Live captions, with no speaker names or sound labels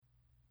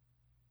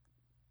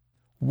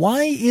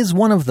Why is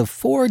one of the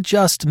four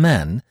just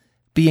men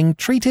being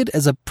treated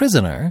as a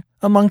prisoner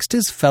amongst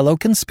his fellow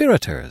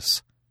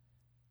conspirators?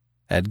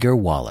 Edgar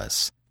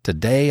Wallace,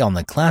 today on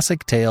the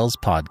Classic Tales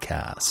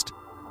podcast.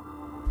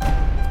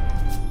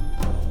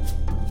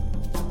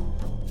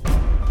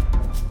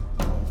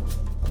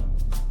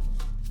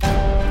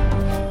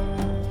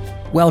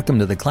 Welcome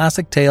to the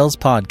Classic Tales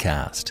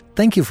podcast.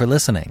 Thank you for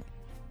listening.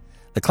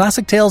 The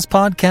Classic Tales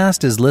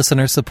podcast is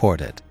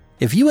listener-supported.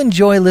 If you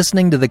enjoy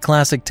listening to the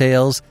Classic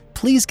Tales,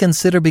 please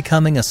consider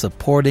becoming a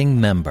supporting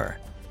member.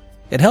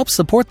 It helps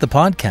support the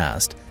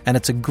podcast, and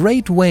it's a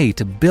great way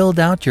to build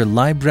out your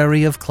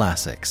library of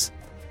classics.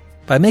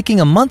 By making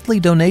a monthly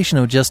donation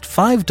of just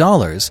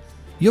 $5,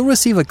 you'll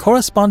receive a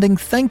corresponding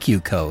thank you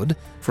code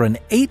for an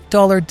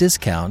 $8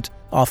 discount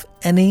off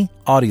any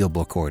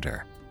audiobook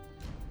order.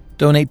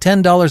 Donate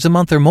 $10 a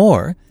month or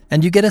more,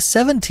 and you get a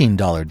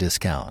 $17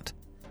 discount.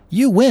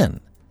 You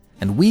win,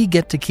 and we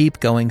get to keep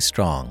going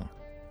strong.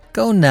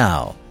 Go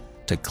now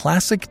to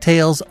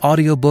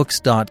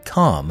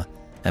ClassicTalesAudiobooks.com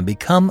and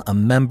become a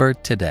member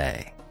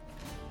today.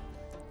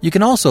 You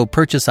can also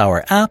purchase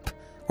our app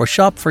or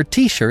shop for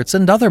t-shirts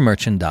and other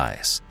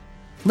merchandise.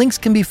 Links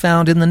can be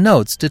found in the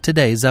notes to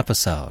today's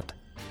episode.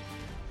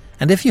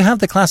 And if you have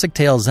the Classic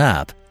Tales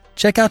app,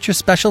 check out your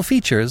special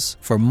features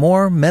for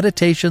more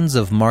meditations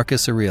of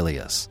Marcus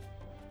Aurelius.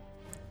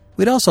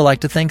 We'd also like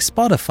to thank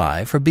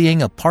Spotify for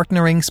being a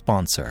partnering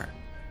sponsor.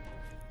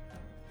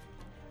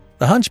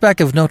 The Hunchback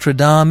of Notre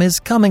Dame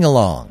is coming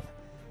along.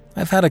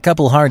 I've had a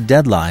couple hard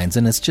deadlines,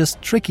 and it's just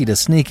tricky to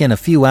sneak in a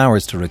few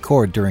hours to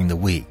record during the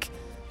week.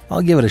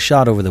 I'll give it a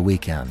shot over the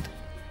weekend.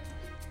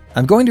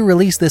 I'm going to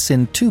release this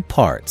in 2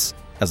 parts,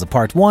 as a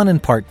part 1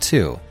 and part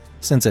 2,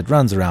 since it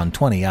runs around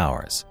 20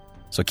 hours.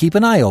 So keep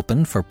an eye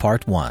open for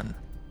part 1.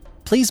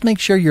 Please make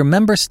sure your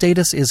member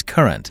status is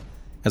current,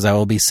 as I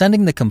will be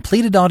sending the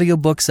completed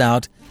audiobooks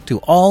out to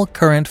all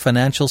current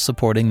financial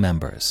supporting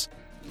members.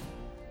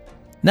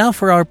 Now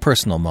for our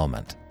personal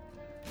moment.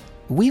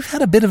 We've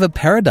had a bit of a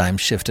paradigm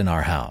shift in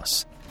our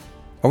house.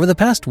 Over the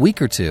past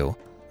week or two,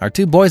 our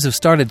 2 boys have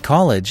started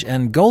college,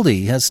 and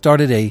Goldie has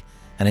started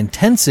an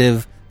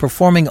intensive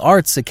performing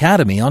arts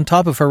academy on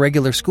top of her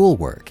regular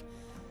schoolwork.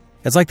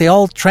 It's like they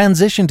all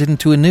transitioned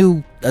into a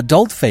new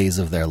adult phase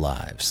of their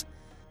lives.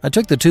 I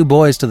took the 2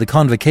 boys to the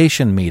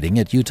convocation meeting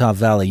at Utah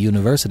Valley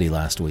University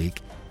last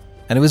week,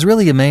 and it was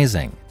really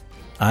amazing.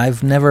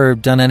 I've never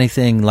done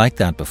anything like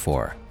that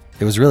before.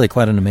 It was really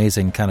quite an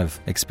amazing kind of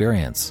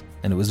experience,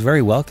 and it was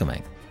very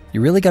welcoming.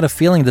 You really got a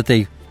feeling that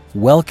they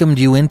welcomed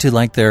you into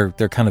like their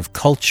kind of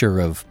culture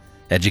of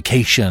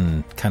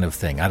education kind of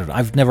thing. I don't know.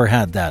 I've never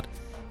had that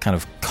kind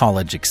of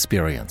college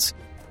experience,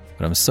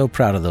 but I'm so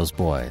proud of those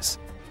boys.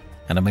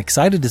 And I'm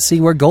excited to see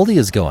where Goldie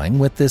is going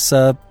with this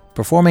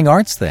performing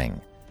arts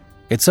thing.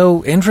 It's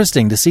so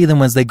interesting to see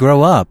them as they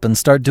grow up and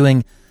start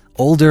doing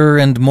older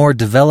and more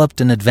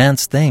developed and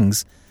advanced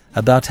things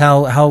about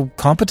how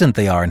competent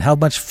they are and how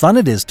much fun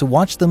it is to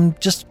watch them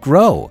just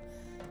grow.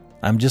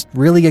 I'm just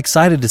really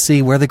excited to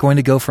see where they're going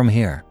to go from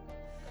here.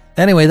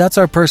 Anyway, that's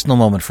our personal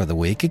moment for the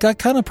week. It got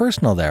kind of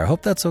personal there. I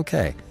hope that's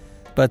okay.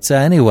 But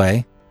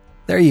anyway,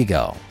 there you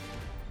go.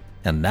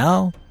 And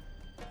now,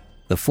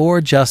 The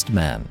 4 Just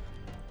Men,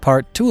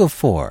 Part 2 of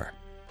 4,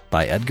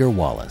 by Edgar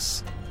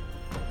Wallace.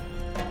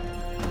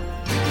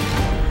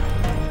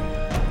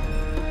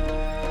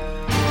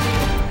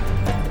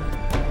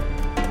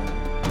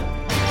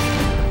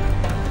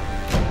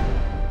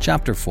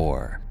 Chapter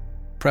 4,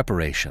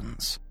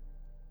 Preparations.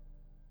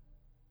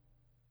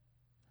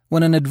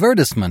 When an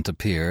advertisement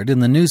appeared in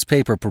the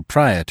newspaper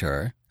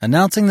Proprietor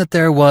announcing that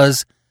there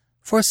was,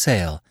 for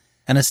sale,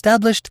 an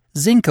established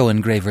Zinco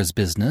engraver's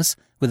business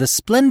with a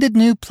splendid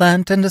new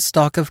plant and a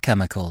stock of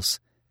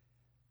chemicals,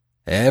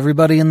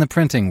 everybody in the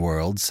printing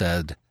world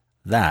said,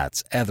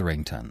 "That's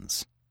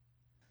Etherington's."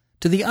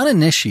 To the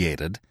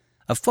uninitiated,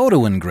 a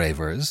photo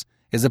engraver's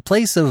is a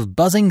place of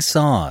buzzing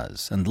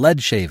saws and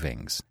lead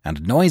shavings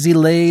and noisy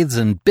lathes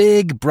and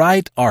big,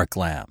 bright arc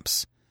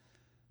lamps.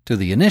 To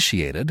the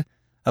initiated,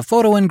 a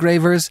photo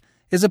engraver's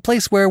is a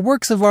place where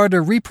works of art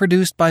are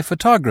reproduced by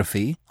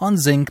photography on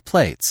zinc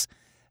plates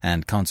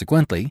and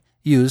consequently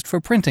used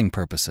for printing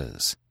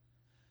purposes.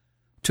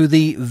 To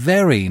the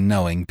very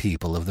knowing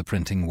people of the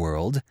printing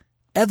world,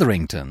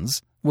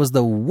 Etherington's was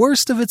the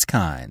worst of its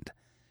kind,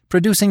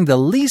 producing the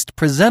least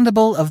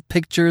presentable of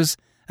pictures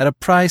at a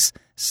price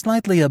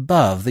slightly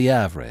above the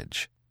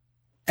average.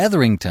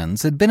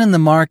 Etherington's had been in the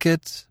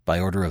market, by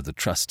order of the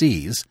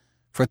trustees,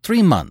 for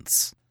 3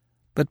 months,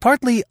 but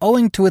partly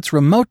owing to its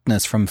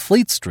remoteness from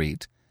Fleet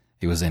Street,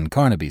 it was in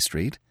Carnaby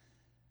Street,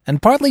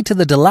 and partly to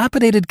the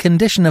dilapidated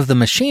condition of the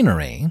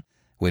machinery,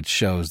 which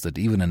shows that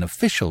even an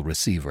official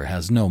receiver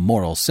has no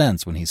moral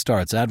sense when he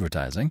starts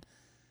advertising,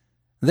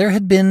 there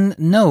had been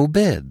no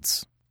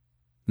bids.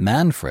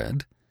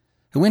 Manfred,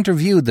 who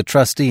interviewed the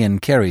trustee in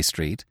Carey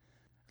Street,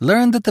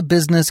 learned that the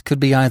business could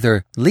be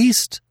either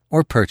leased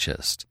or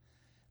purchased,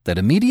 that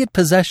immediate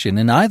possession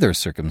in either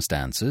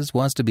circumstances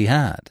was to be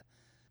had,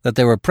 that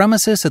there were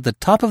premises at the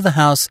top of the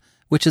house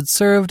which had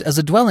served as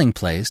a dwelling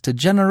place to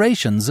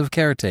generations of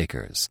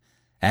caretakers,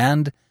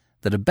 and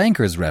that a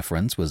banker's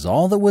reference was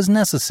all that was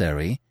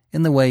necessary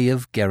in the way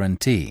of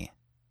guarantee.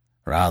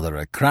 "Rather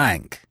a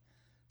crank,"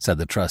 said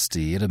the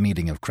trustee at a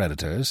meeting of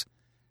creditors.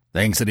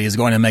 "Thinks that he is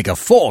going to make a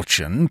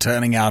fortune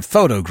turning out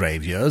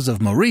photogravures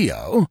of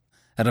Murillo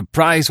at a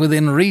price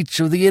within reach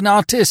of the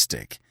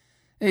inartistic.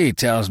 He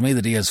tells me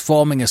that he is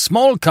forming a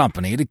small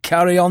company to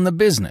carry on the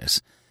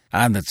business,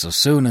 and that so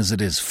soon as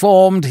it is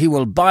formed he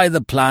will buy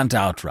the plant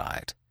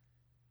outright."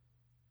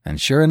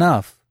 And sure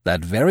enough,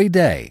 that very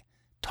day,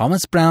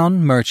 Thomas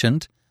Brown,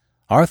 merchant,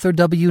 Arthur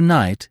W.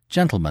 Knight,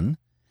 gentleman,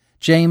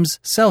 James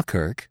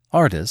Selkirk,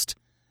 artist,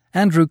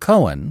 Andrew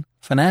Cohen,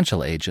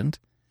 financial agent,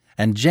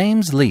 and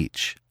James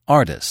Leach,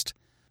 artist,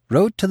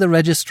 wrote to the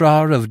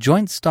Registrar of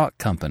Joint Stock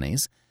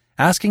Companies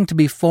asking to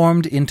be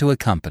formed into a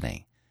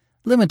company,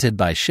 limited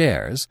by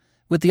shares,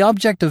 with the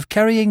object of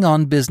carrying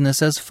on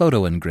business as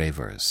photo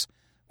engravers,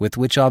 with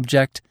which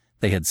object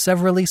they had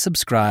severally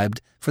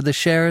subscribed for the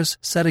shares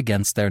set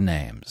against their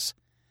names.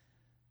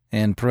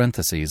 In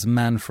parentheses,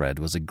 Manfred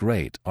was a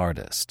great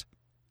artist.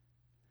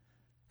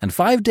 And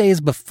 5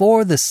 days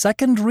before the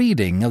second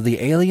reading of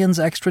the Aliens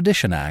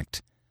Extradition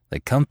Act,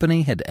 the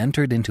company had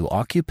entered into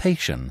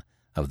occupation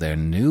of their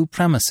new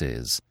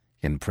premises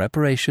in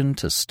preparation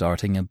to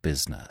starting a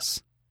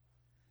business.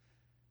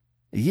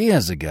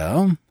 "Years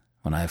ago,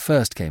 when I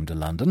first came to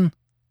London,"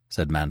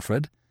 said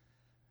Manfred,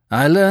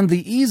 "I learned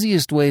the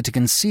easiest way to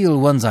conceal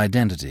one's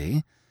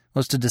identity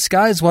was to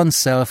disguise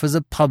oneself as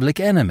a public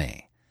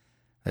enemy.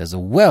 There's a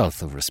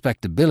wealth of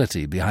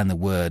respectability behind the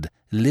word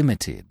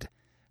 'limited',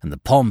 and the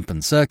pomp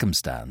and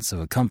circumstance of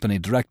a company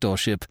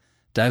directorship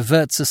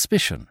diverts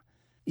suspicion,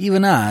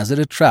 even as it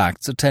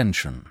attracts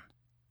attention."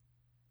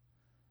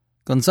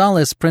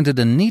 Gonzales printed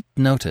a neat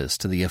notice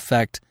to the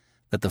effect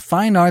that the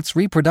Fine Arts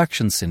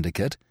Reproduction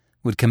Syndicate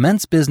would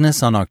commence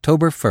business on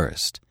October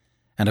 1st,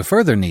 and a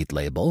further neat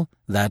label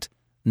that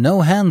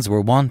no hands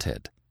were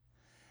wanted,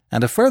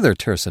 and a further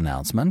terse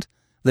announcement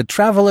that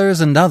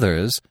travelers and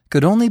others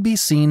could only be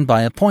seen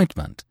by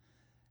appointment,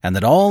 and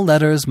that all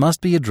letters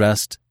must be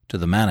addressed to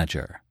the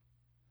manager.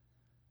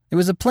 It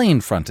was a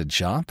plain-fronted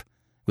shop,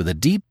 with a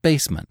deep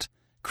basement,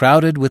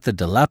 crowded with the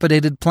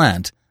dilapidated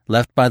plant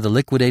left by the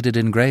liquidated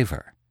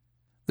engraver.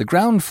 The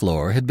ground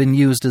floor had been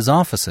used as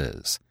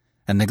offices,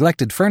 and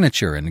neglected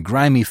furniture and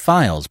grimy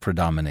files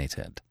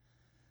predominated.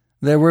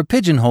 There were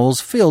pigeonholes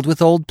filled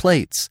with old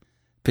plates,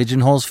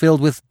 pigeonholes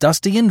filled with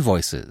dusty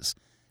invoices,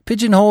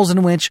 pigeonholes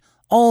in which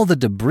all the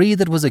debris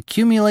that was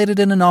accumulated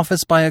in an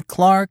office by a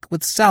clerk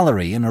with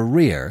salary in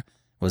arrear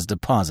was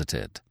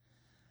deposited.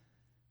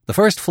 The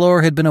first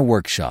floor had been a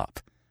workshop,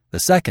 the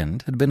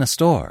second had been a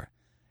store,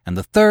 and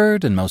the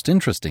third and most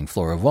interesting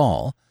floor of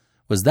all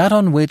was that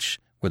on which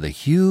were the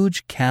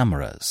huge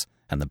cameras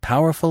and the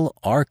powerful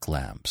arc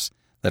lamps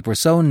that were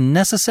so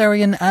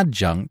necessary an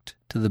adjunct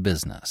to the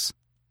business.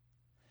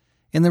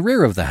 In the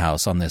rear of the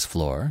house on this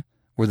floor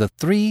were the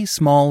 3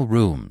 small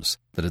rooms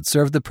that had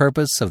served the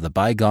purpose of the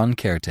bygone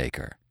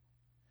caretaker.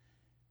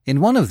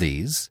 In one of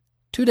these,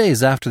 2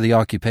 days after the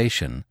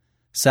occupation,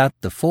 sat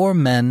the 4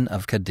 men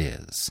of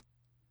Cadiz.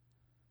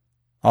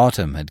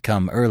 Autumn had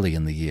come early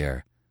in the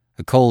year,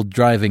 a cold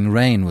driving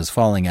rain was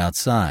falling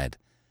outside,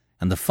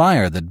 and the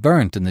fire that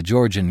burnt in the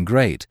Georgian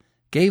grate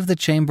gave the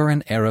chamber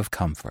an air of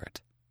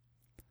comfort.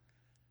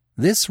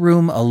 This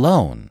room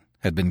alone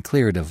had been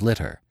cleared of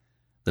litter.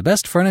 The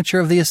best furniture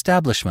of the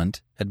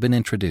establishment had been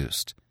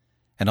introduced,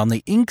 and on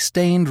the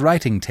ink-stained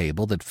writing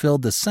table that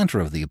filled the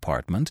center of the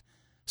apartment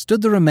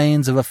stood the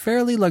remains of a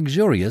fairly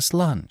luxurious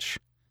lunch.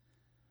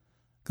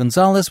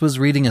 Gonzales was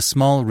reading a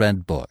small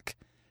red book,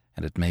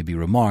 and it may be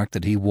remarked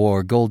that he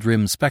wore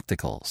gold-rimmed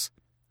spectacles.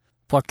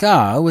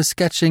 Poicart was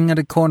sketching at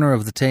a corner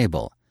of the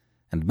table,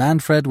 and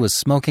Manfred was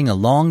smoking a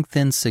long,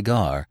 thin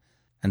cigar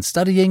and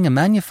studying a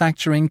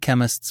manufacturing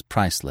chemist's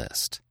price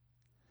list.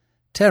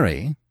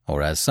 Terry,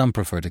 or as some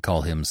prefer to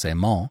call him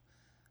Simon,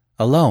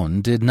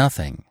 alone did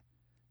nothing,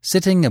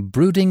 sitting a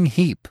brooding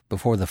heap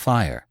before the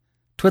fire,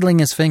 twiddling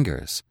his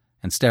fingers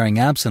and staring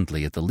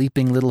absently at the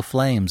leaping little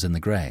flames in the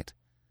grate.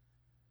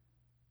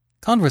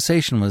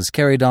 Conversation was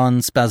carried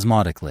on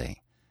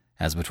spasmodically,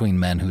 as between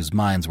men whose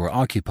minds were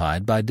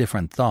occupied by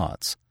different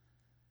thoughts.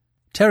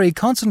 Terry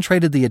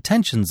concentrated the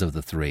attentions of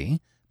the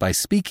 3 by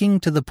speaking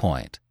to the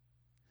point.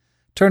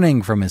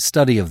 Turning from his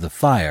study of the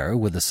fire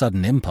with a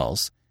sudden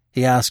impulse,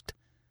 he asked,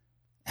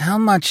 "How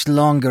much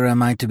longer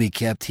am I to be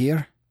kept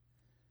here?"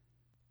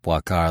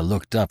 Poicart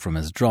looked up from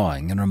his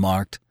drawing and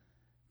remarked,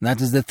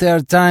 "That is the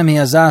 3rd time he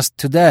has asked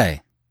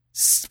today."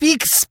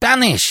 "Speak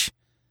Spanish!"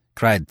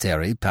 cried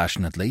Terry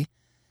passionately.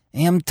 "I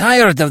am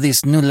tired of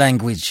this new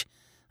language.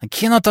 I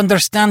cannot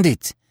understand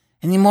it,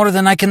 any more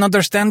than I can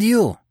understand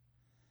you."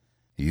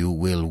 "You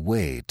will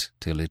wait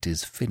till it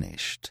is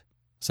finished,"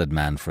 said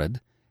Manfred,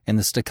 in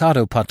the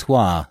staccato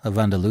patois of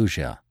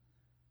Andalusia.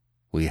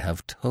 "We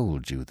have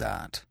told you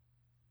that."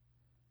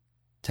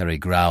 Terry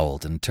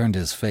growled and turned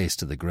his face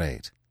to the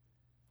grate.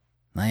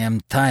 "I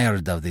am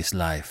tired of this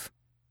life,"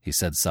 he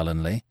said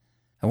sullenly.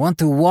 "I want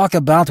to walk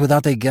about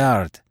without a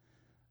guard.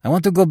 I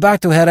want to go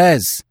back to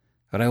Jerez,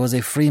 where I was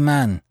a free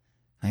man.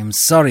 I am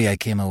sorry I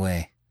came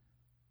away."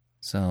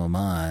 "So am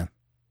I,"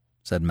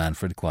 said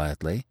Manfred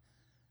quietly.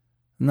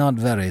 "Not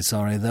very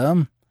sorry,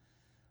 though.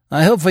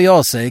 I hope for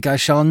your sake I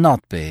shall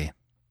not be."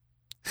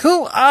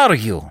 "Who are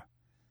you?"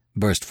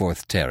 burst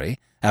forth Terry,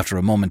 after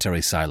a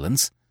momentary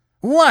silence.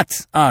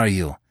 "What are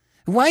you?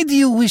 Why do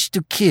you wish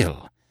to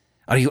kill?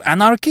 Are you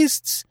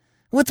anarchists?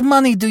 What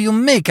money do you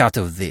make out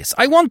of this?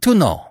 I want to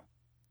know."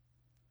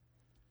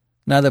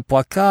 Neither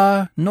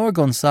Poicart nor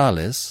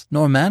Gonzales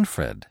nor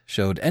Manfred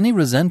showed any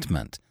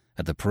resentment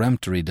at the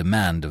peremptory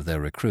demand of their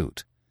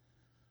recruit.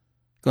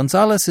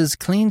 Gonzales's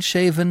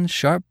clean-shaven,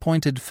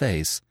 sharp-pointed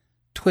face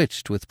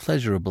twitched with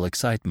pleasurable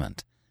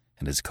excitement,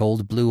 and his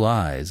cold blue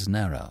eyes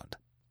narrowed.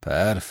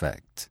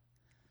 "Perfect,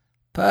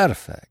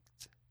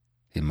 perfect,"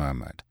 he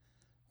murmured,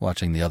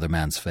 watching the other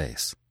man's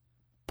face.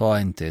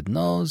 "Pointed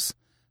nose,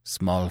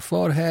 small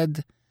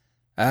forehead,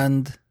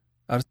 and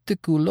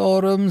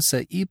articulorum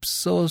se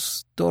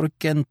ipsos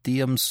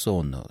torquentium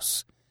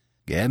sonus,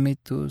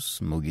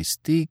 gemitus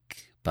mugistic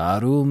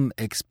parum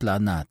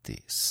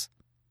explanatis."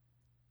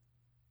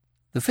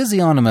 The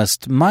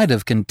physiognomist might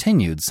have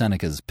continued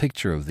Seneca's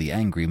picture of the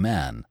angry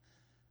man,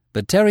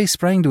 but Terry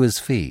sprang to his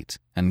feet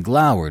and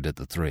glowered at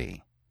the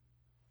three.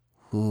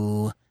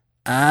 "Who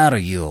are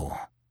you?"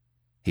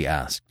 he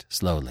asked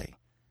slowly.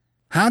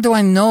 "How do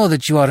I know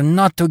that you are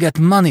not to get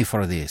money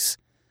for this?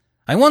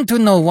 I want to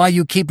know why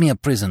you keep me a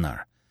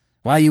prisoner,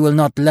 why you will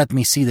not let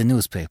me see the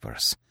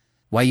newspapers,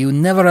 why you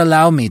never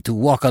allow me to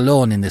walk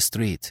alone in the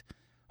street,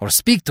 or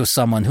speak to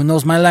someone who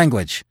knows my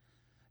language.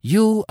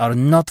 You are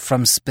not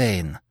from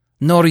Spain,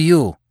 nor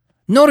you.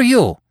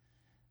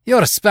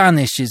 Your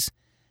Spanish is...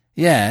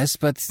 Yes,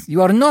 but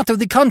you are not of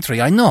the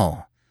country, I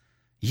know.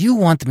 You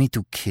want me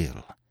to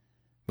kill,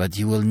 but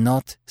you will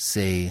not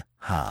say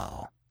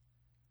how."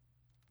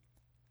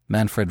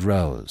 Manfred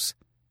rose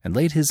and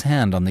laid his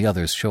hand on the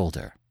other's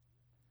shoulder.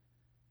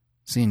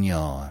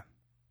 "Signor,"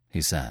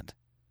 he said,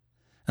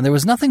 and there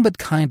was nothing but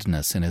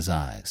kindness in his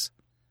eyes,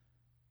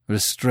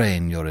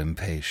 "restrain your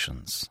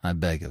impatience, I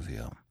beg of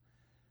you.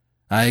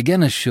 I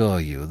again assure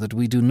you that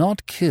we do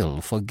not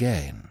kill for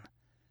gain.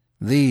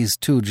 These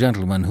two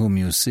gentlemen whom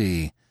you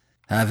see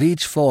have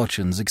each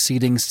fortunes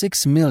exceeding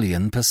 6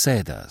 million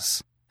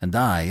pesetas, and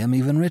I am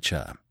even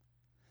richer.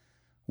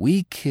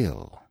 We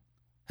kill,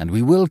 and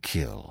we will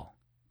kill,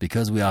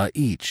 because we are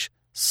each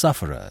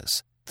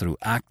sufferers through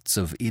acts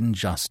of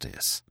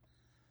injustice,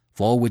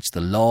 for which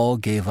the law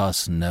gave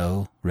us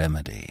no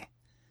remedy.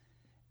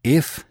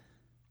 If...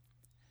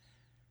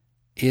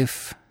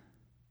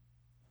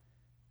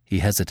 He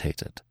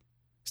hesitated,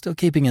 still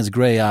keeping his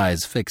grey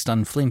eyes fixed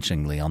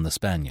unflinchingly on the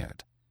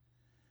Spaniard.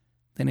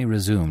 Then he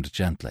resumed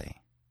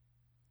gently.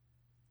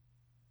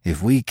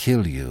 "If we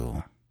kill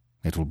you,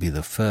 it will be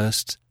the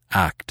first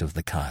act of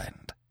the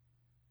kind."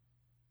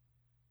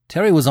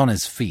 Terry was on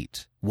his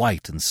feet,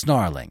 white and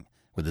snarling,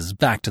 with his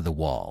back to the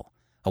wall,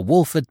 a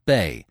wolf at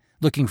bay,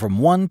 looking from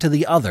one to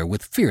the other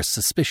with fierce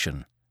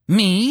suspicion.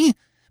 Me?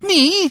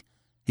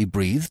 He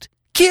breathed.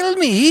 "Kill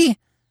me?"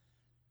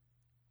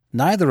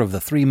 Neither of the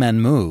three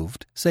men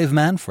moved, save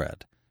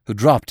Manfred, who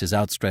dropped his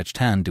outstretched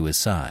hand to his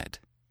side.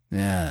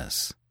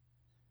 "Yes,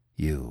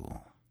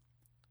 you."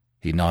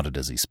 He nodded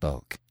as he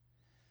spoke.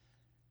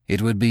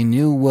 "It would be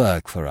new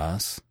work for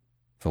us,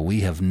 for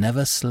we have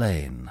never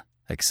slain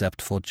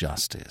except for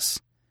justice,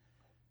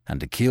 and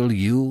to kill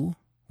you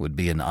would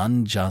be an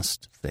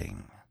unjust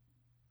thing."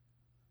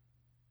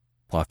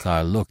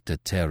 Poicart looked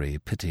at Terry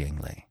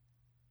pityingly.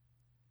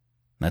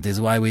 "That is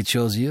why we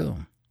chose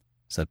you,"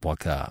 said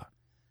Poicart,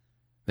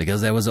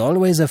 "because there was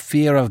always a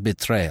fear of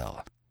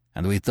betrayal,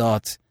 and we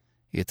thought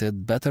it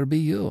had better be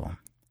you."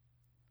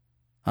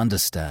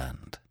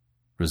 "Understand,"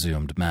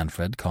 resumed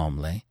Manfred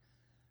calmly,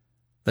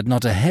 "that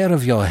not a hair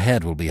of your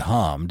head will be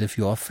harmed if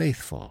you are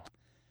faithful,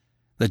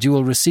 that you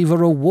will receive a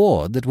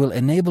reward that will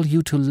enable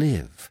you to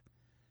live.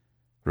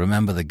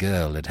 Remember the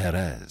girl at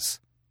Jerez."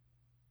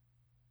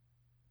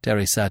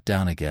 Terry sat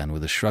down again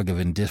with a shrug of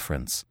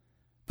indifference,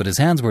 but his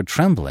hands were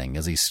trembling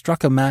as he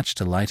struck a match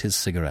to light his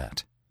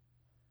cigarette.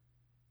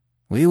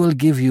 "We will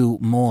give you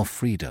more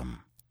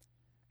freedom.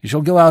 You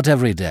shall go out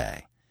every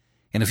day.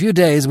 In a few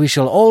days we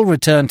shall all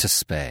return to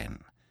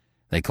Spain.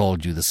 They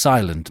called you the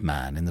silent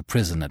man in the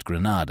prison at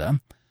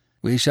Granada.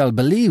 We shall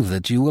believe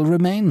that you will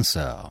remain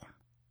so."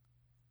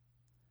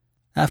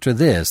 After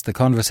this, the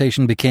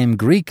conversation became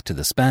Greek to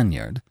the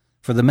Spaniard,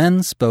 for the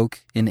men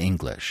spoke in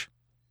English.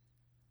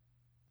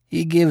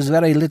 "He gives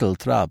very little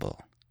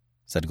trouble,"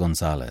 said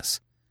Gonzales.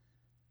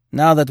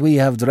 "Now that we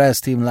have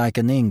dressed him like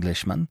an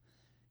Englishman,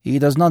 he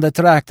does not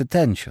attract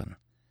attention.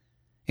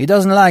 He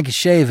doesn't like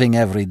shaving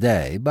every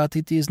day, but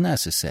it is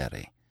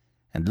necessary,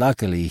 and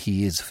luckily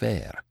he is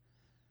fair.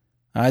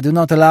 I do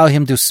not allow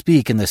him to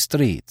speak in the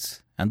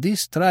streets, and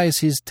this tries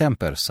his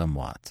temper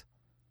somewhat."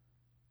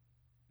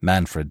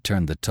 Manfred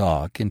turned the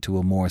talk into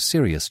a more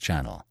serious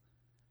channel.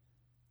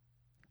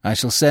 "I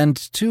shall send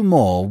 2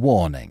 more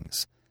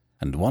warnings,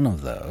 and one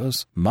of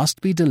those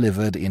must be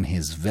delivered in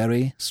his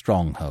very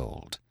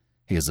stronghold.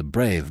 He is a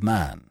brave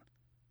man."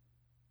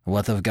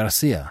 "What of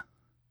Garcia?"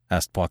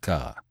 asked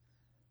Poicard.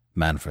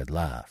 Manfred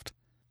laughed.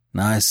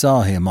 "I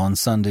saw him on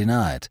Sunday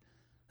night.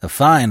 A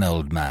fine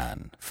old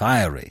man,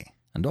 fiery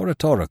and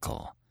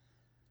oratorical.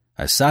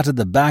 I sat at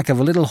the back of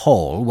a little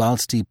hall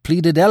whilst he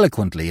pleaded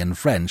eloquently in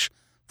French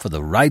for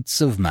the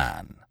rights of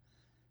man.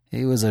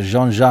 He was a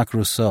Jean-Jacques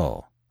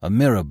Rousseau, a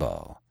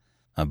Mirabeau,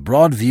 a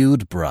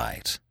broad-viewed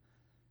Bright,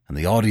 and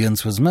the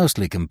audience was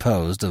mostly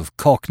composed of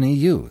Cockney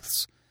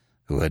youths,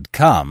 who had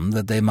come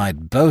that they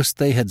might boast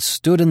they had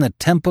stood in the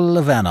temple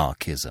of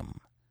anarchism."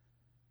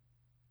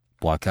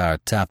 Poicard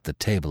tapped the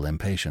table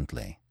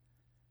impatiently.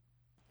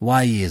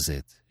 "Why is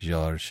it,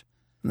 Georges,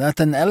 that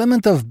an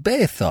element of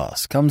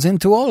bathos comes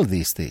into all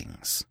these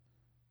things?"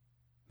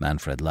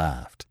 Manfred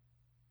laughed.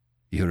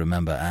 "You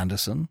remember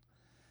Anderson?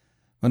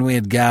 When we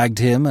had gagged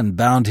him and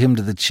bound him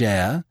to the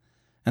chair,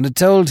 and had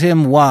told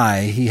him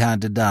why he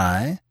had to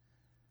die,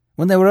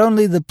 when there were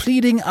only the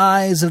pleading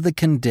eyes of the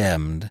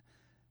condemned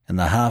in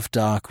the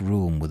half-dark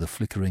room with a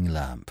flickering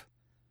lamp,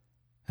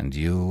 and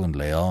you and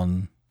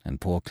Léon and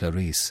poor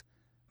Clarisse,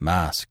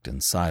 masked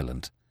and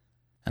silent,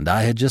 and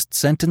I had just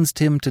sentenced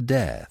him to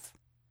death.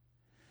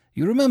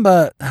 You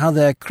remember how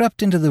there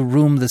crept into the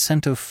room the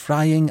scent of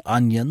frying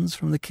onions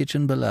from the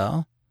kitchen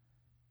below?"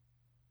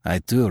 "I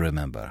do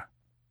remember,"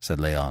 said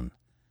Léon.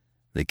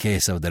 "The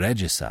case of the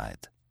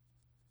regicide."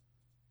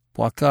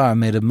 Poicard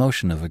made a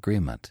motion of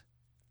agreement.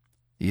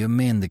 "You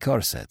mean the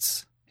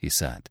corsets," he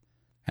said,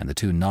 and the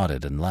two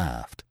nodded and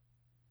laughed.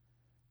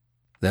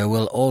 "There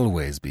will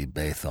always be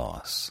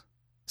bathos,"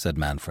 said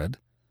Manfred.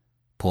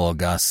 "Poor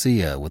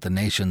Garcia with the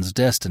nation's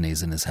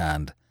destinies in his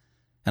hand,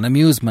 an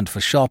amusement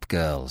for shop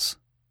girls,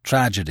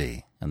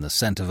 tragedy and the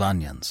scent of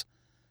onions,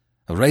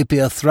 a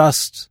rapier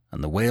thrust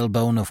and the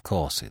whalebone of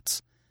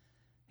corsets.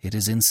 It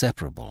is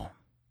inseparable."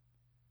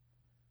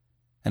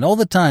 And all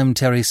the time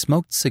Terry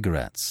smoked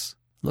cigarettes,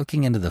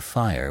 looking into the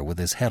fire with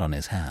his head on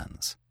his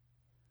hands.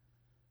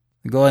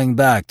 "Going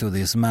back to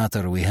this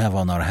matter we have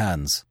on our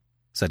hands,"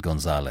 said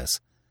Gonzales,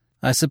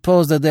 "I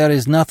suppose that there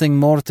is nothing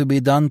more to be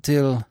done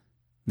till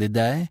the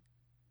day?"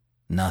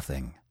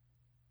 "Nothing."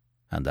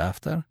 "And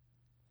after?"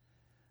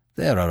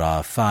 "There are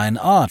our fine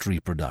art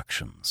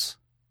reproductions."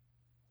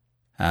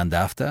 "And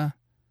after?"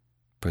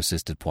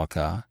 persisted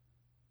Poicard.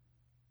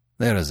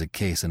 "There is a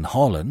case in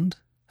Holland,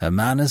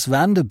 Hermanus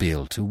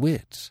Vanderbilt to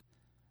wit,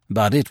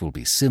 but it will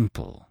be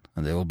simple,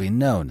 and there will be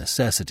no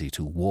necessity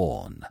to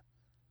warn."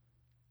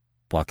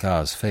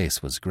 Poicard's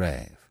face was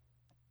grave.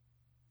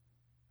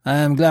 "I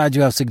am glad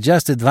you have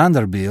suggested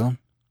Vanderbilt.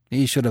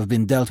 He should have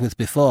been dealt with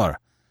before.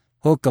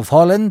 Hook of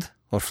Holland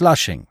or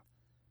Flushing?"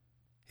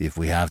 "If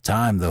we have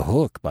time, the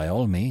Hook, by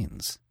all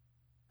means."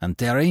 "And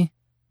Terry?"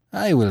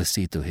 "I will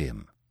see to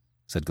him,"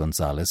 said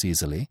Gonzales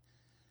easily.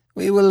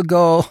 "We will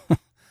go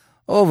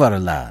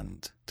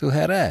overland to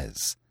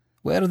Jerez,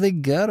 where the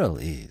girl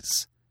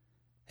is,"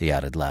 he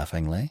added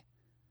laughingly.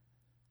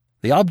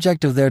 The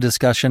object of their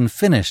discussion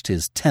finished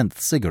his 10th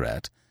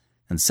cigarette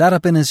and sat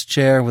up in his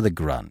chair with a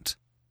grunt.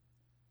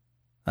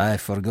 "I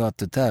forgot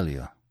to tell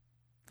you,"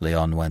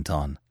 Léon went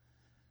on,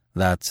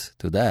 "that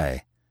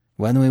today,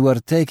 when we were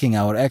taking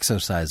our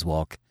exercise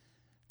walk,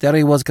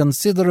 Terry was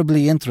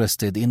considerably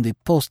interested in the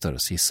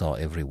posters he saw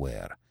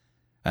everywhere,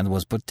 and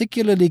was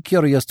particularly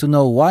curious to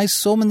know why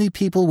so many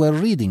people were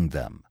reading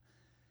them.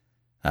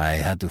 I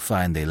had to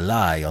find a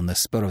lie on the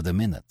spur of the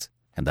minute,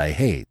 and I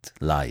hate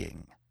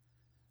lying."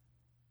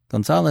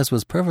 Gonzales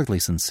was perfectly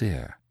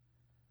sincere.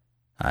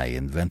 "I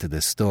invented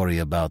a story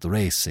about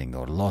racing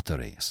or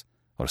lotteries,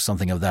 or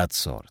something of that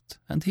sort,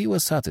 and he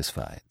was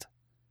satisfied."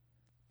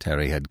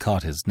 Terry had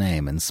caught his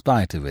name in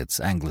spite of its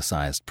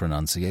anglicized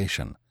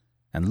pronunciation,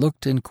 and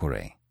looked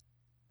inquiry.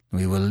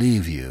 "We will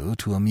leave you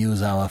to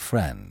amuse our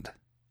friend,"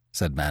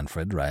 said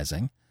Manfred,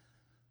 rising.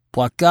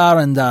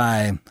 "Poicard and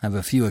I have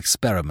a few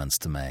experiments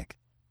to make."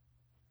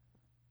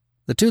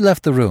 The two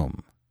left the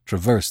room,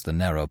 traversed the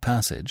narrow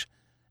passage,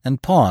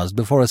 and paused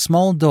before a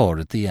small door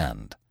at the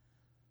end.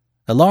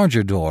 A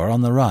larger door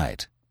on the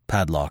right,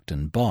 padlocked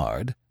and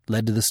barred,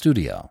 led to the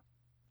studio.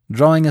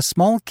 Drawing a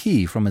small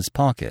key from his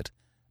pocket,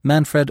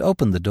 Manfred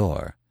opened the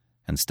door,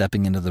 and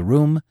stepping into the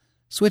room,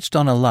 switched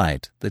on a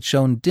light that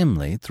shone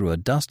dimly through a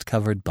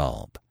dust-covered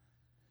bulb.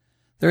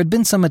 There had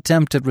been some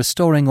attempt at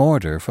restoring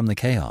order from the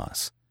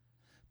chaos.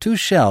 2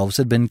 shelves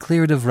had been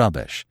cleared of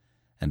rubbish,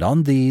 and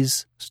on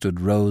these stood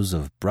rows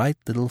of bright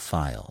little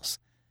files,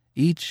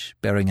 each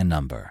bearing a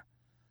number.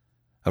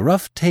 A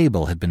rough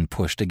table had been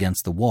pushed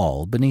against the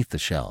wall beneath the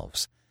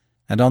shelves,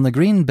 and on the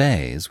green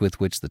baize with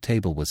which the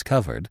table was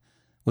covered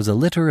was a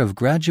litter of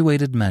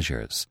graduated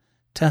measures,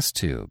 test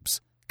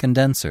tubes,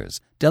 condensers,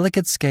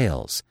 delicate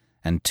scales,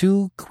 and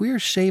 2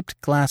 queer-shaped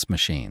glass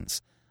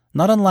machines,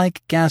 not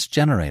unlike gas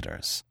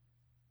generators.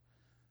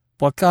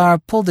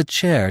 Poicard pulled a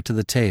chair to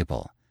the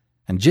table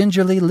and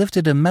gingerly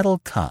lifted a metal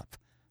cup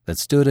that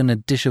stood in a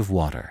dish of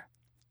water.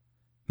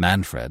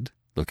 Manfred,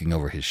 looking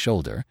over his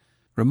shoulder,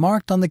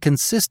 remarked on the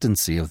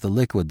consistency of the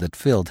liquid that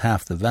filled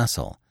half the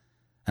vessel,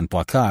 and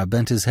Poicard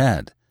bent his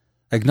head,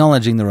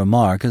 acknowledging the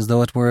remark as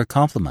though it were a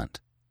compliment.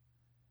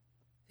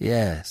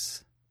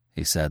 "Yes,"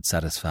 he said,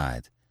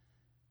 satisfied.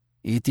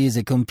 It is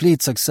a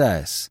complete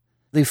success.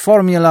 The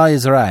formula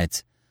is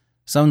right.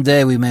 Some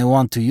day we may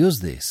want to use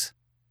this."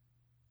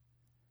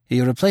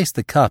 He replaced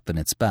the cup in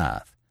its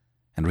bath,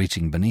 and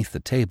reaching beneath the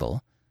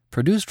table,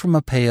 produced from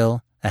a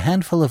pail a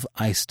handful of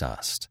ice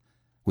dust,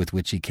 with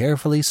which he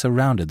carefully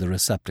surrounded the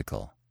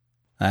receptacle.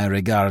 "I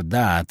regard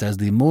that as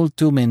the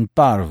multum in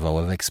parvo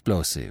of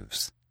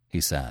explosives,"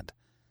 he said,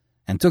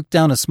 and took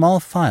down a small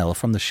phial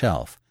from the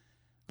shelf,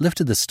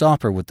 lifted the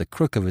stopper with the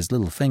crook of his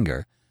little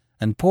finger,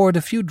 and poured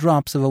a few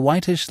drops of a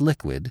whitish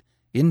liquid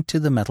into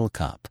the metal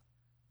cup.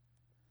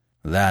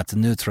 "That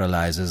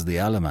neutralizes the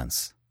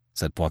elements,"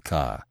 said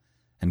Poicart,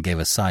 and gave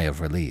a sigh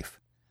of relief.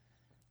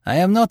 "I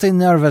am not a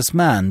nervous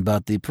man,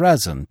 but the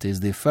present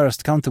is the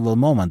first comfortable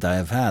moment I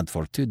have had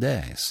for 2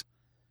 days."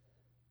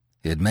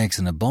 "It makes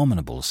an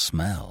abominable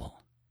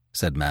smell,"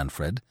 said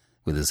Manfred,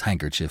 with his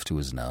handkerchief to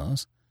his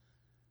nose.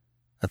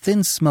 A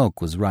thin smoke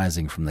was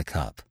rising from the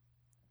cup.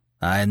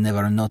 "I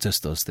never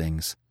noticed those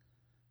things,"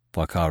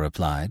 Poicart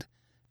replied,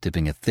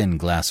 dipping a thin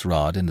glass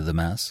rod into the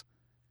mess.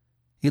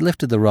 He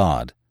lifted the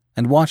rod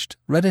and watched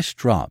reddish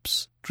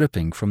drops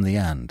dripping from the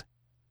end.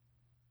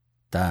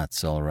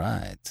 "That's all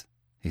right,"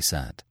 he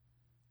said.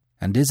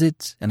 "And is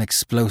it an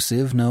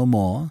explosive no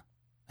more?"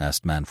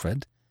 asked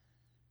Manfred.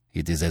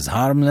 "It is as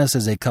harmless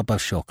as a cup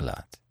of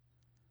chocolate."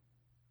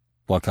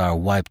 Poicart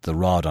wiped the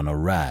rod on a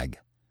rag,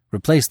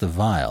 replaced the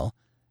vial,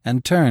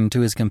 and turned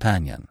to his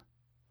companion.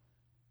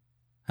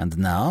 "And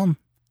now?"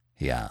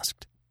 he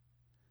asked.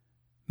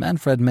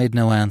 Manfred made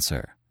no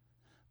answer,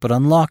 but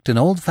unlocked an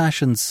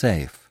old-fashioned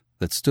safe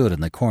that stood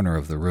in the corner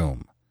of the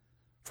room.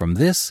 From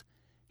this,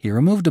 he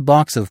removed a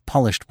box of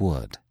polished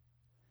wood.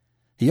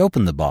 He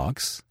opened the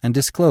box and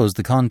disclosed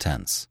the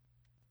contents.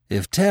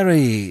 "If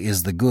Terry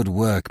is the good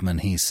workman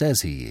he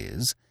says he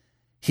is,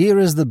 here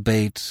is the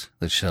bait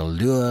that shall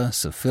lure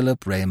Sir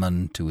Philip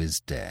Raymond to his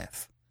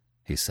death,"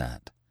 he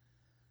said.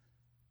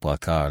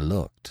 Poicart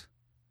looked.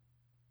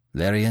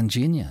 "Very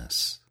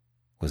ingenious,"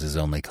 was his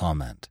only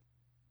comment.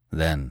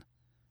 Then,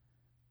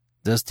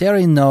 "Does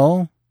Terry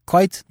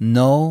quite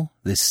know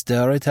the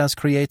stir it has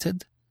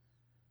created?"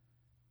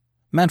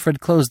 Manfred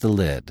closed the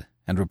lid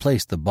and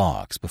replaced the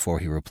box before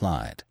he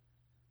replied.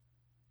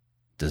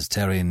 "Does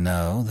Terry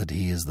know that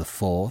he is the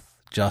fourth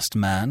just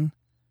man?"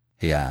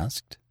 he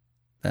asked.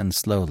 Then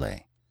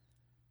slowly,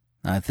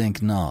 "I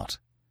think not,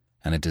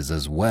 and it is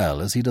as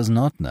well as he does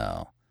not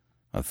know.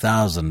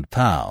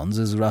 £1,000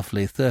 is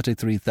roughly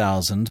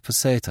 33,000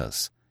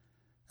 pesetas,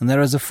 and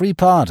there is a free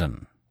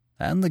pardon,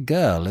 and the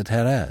girl at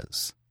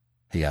Jerez,"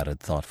 he added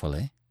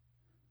thoughtfully.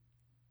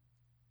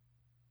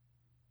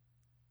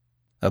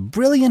 A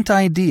brilliant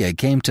idea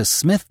came to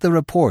Smith the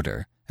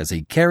reporter as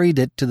he carried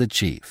it to the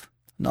chief.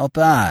 "Not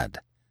bad,"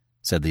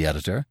 said the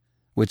editor,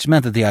 which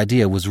meant that the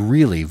idea was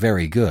really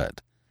very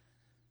good.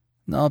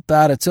 "Not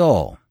bad at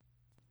all.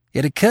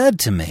 It occurred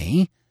to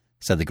me,"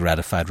 said the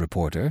gratified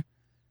reporter,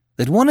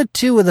 "that 1 or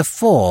 2 of the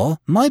 4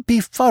 might be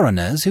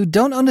foreigners who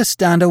don't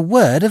understand a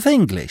word of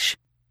English."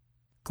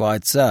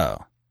 "Quite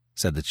so,"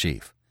 said the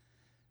chief.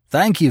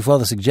 "Thank you for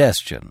the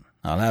suggestion.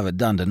 I'll have it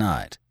done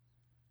tonight."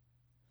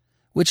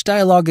 Which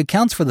dialogue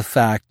accounts for the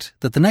fact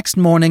that the next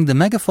morning the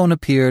megaphone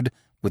appeared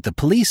with the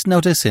police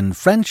notice in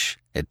French,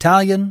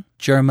 Italian,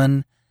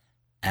 German,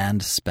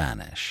 and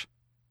Spanish.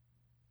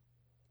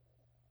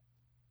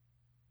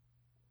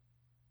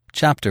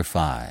 Chapter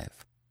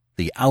 5.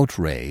 The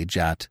Outrage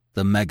at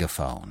the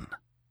Megaphone.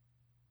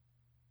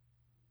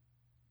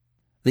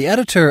 The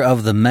editor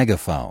of the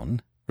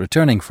Megaphone,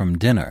 returning from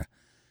dinner,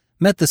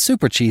 met the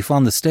super-chief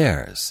on the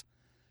stairs.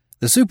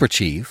 The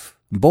super-chief,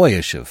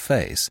 boyish of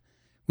face,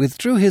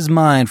 withdrew his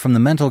mind from the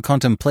mental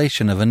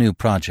contemplation of a new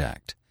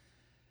project.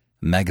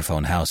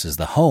 Megaphone House is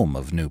the home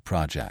of new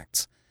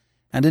projects,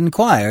 and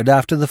inquired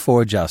after the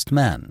 4 just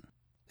men.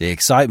 "The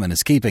excitement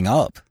is keeping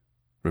up,"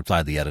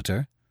 replied the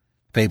editor.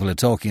 "People are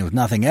talking of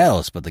nothing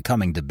else but the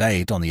coming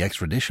debate on the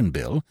extradition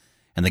bill,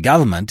 and the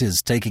government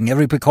is taking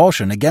every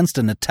precaution against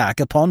an attack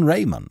upon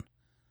Raymond."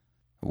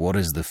 "What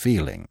is the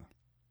feeling?"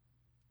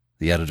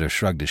 The editor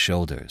shrugged his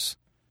shoulders.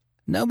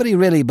 "Nobody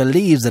really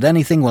believes that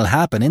anything will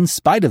happen in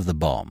spite of the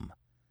bomb."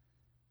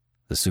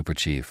 The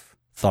super-chief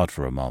thought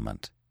for a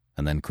moment,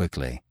 and then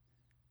quickly,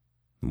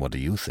 "What do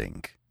you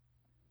think?"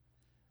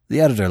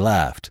 The editor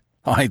laughed.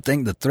 "I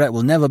think the threat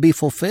will never be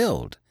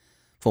fulfilled.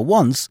 For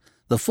once,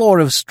 the 4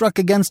 have struck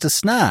against a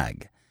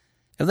snag.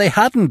 If they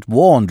hadn't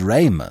warned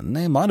Raymond,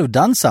 they might have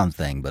done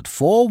something, but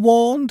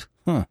forewarned?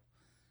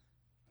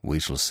 "We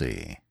shall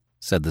see,"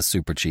 said the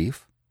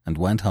super-chief, and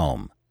went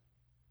home.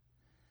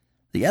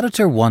 The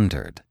editor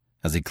wondered,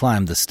 as he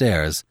climbed the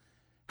stairs,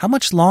 how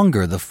much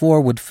longer the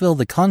 4 would fill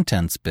the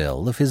contents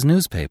bill of his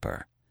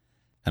newspaper,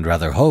 and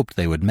rather hoped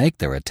they would make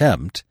their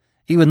attempt,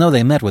 even though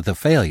they met with a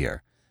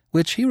failure,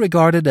 which he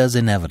regarded as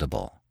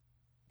inevitable.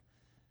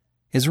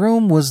 His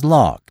room was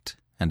locked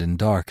and in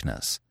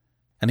darkness,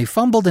 and he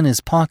fumbled in his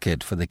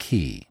pocket for the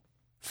key,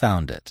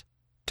 found it,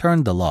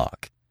 turned the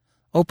lock,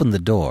 opened the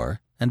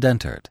door, and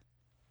entered.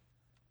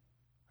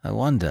 "I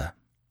wonder,"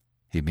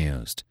 he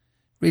mused,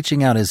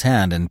 reaching out his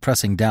hand and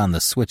pressing down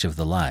the switch of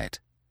the light.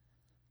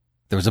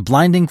 There was a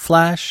blinding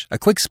flash, a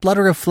quick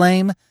splutter of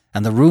flame,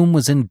 and the room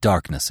was in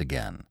darkness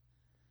again.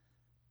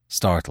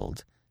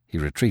 Startled, he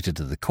retreated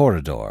to the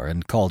corridor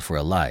and called for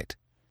a light.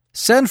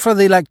 "Send for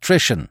the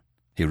electrician,"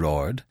 he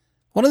roared.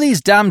 "One of these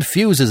damned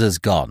fuses has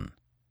gone."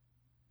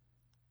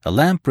 A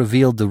lamp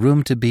revealed the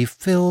room to be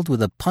filled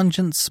with a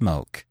pungent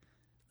smoke.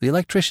 The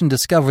electrician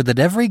discovered that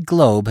every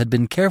globe had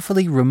been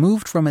carefully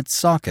removed from its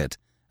socket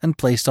and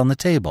placed on the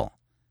table.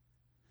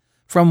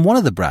 From one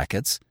of the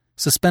brackets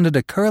suspended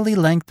a curly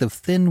length of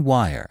thin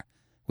wire,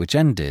 which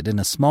ended in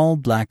a small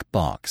black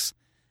box,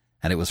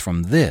 and it was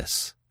from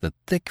this that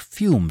thick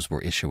fumes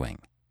were issuing.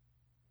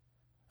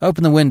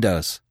 "Open the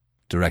windows,"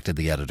 directed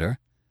the editor,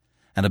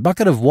 and a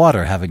bucket of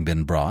water having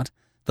been brought,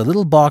 the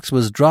little box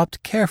was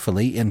dropped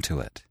carefully into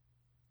it.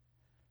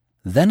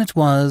 Then it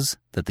was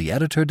that the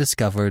editor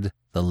discovered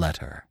the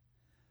letter,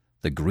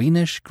 the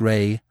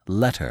greenish-gray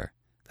letter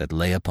that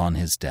lay upon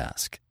his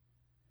desk.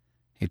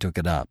 He took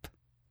it up,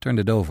 turned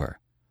it over,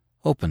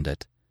 opened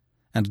it,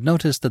 and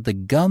noticed that the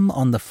gum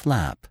on the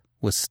flap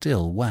was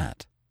still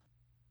wet.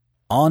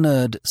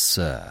 "Honored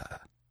Sir,"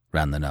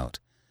 ran the note,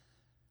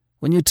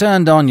 "when you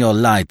turned on your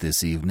light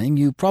this evening,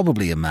 you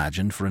probably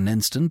imagined for an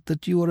instant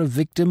that you were a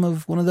victim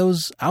of one of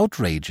those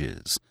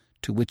outrages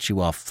to which you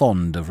are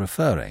fond of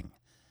referring.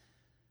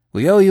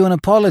 We owe you an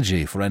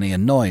apology for any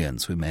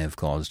annoyance we may have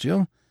caused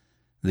you.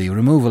 The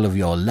removal of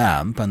your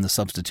lamp and the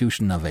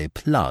substitution of a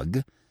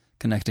plug,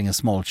 connecting a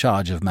small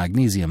charge of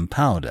magnesium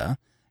powder,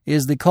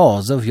 is the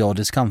cause of your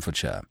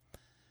discomfiture.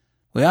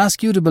 We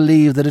ask you to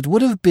believe that it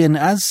would have been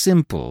as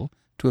simple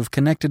to have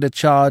connected a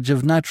charge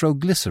of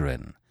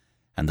nitroglycerin,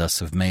 and thus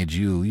have made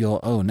you your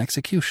own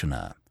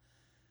executioner.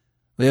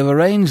 We have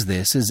arranged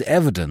this as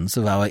evidence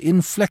of our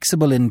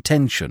inflexible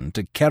intention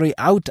to carry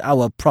out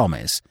our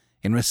promise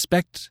in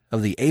respect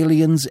of the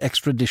Aliens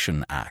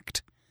Extradition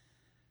Act.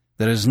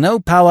 There is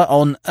no power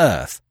on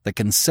earth that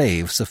can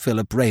save Sir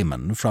Philip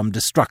Raymond from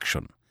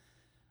destruction,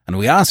 and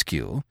we ask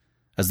you,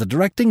 as the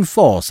directing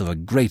force of a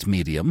great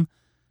medium,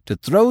 to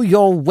throw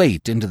your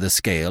weight into the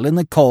scale in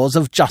the cause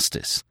of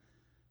justice,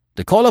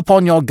 to call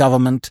upon your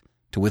government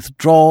to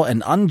withdraw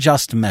an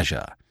unjust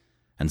measure,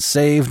 and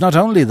save not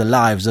only the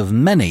lives of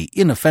many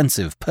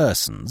inoffensive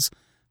persons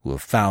who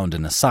have found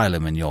an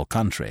asylum in your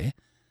country,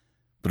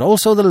 but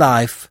also the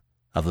life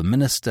of a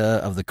minister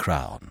of the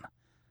Crown,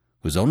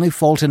 whose only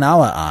fault in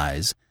our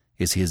eyes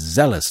is his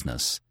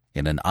zealousness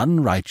in an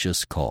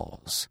unrighteous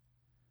cause.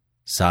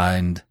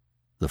 Signed,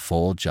 the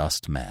Four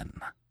Just Men.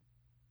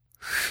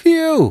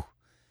 "Phew!"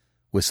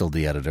 whistled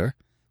the editor,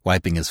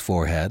 wiping his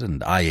forehead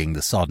and eyeing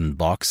the sodden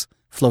box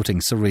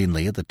floating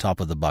serenely at the top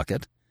of the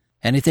bucket.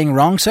 "Anything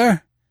wrong,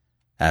 sir?"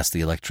 asked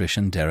the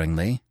electrician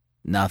daringly.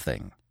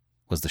 "Nothing,"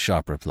 was the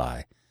sharp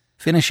reply.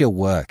 "Finish your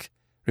work,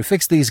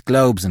 refix these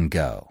globes and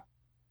go."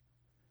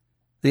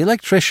 The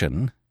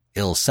electrician,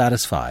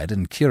 ill-satisfied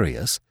and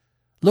curious,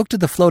 looked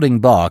at the floating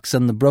box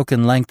and the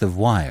broken length of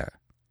wire.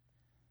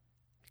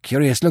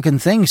 "Curious-looking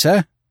thing,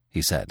 sir,"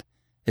 he said.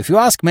 "If you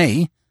ask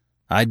me—"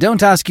 "I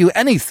don't ask you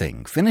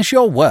anything. Finish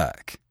your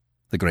work,"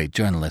 the great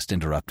journalist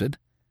interrupted.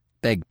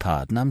 "Beg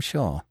pardon, I'm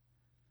sure,"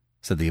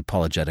 said the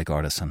apologetic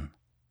artisan.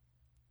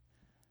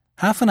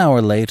 Half an hour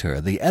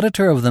later, the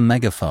editor of the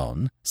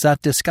Megaphone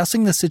sat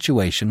discussing the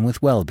situation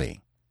with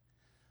Welby.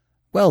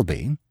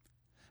 Welby,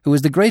 who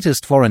was the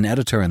greatest foreign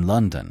editor in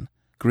London,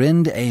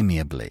 grinned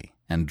amiably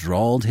and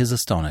drawled his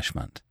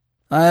astonishment.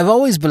 "I have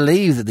always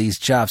believed that these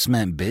chaps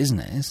meant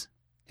business,"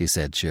 he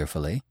said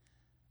cheerfully.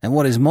 "And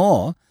what is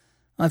more,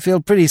 I feel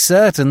pretty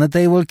certain that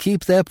they will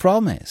keep their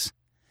promise.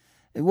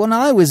 When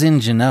I was in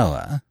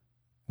Genoa—"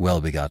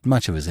 Welby got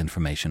much of his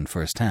information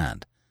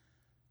first-hand.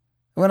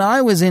 "When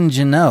I was in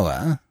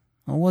Genoa,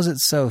 or was it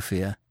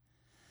Sofia,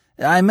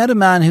 I met a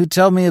man who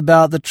told me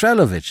about the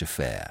Trelovich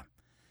affair.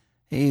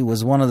 He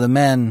was one of the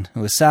men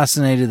who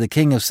assassinated the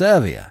King of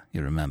Servia,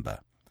 you remember.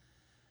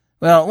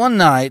 Well, one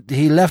night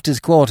he left his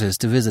quarters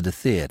to visit a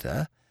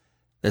theatre.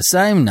 The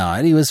same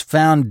night he was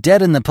found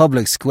dead in the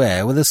public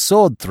square with a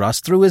sword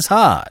thrust through his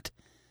heart.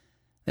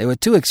 There were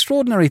two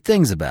extraordinary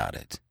things about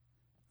it."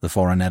 The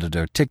foreign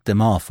editor ticked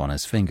them off on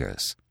his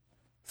fingers.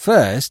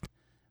 "First,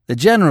 the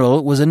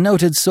general was a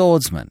noted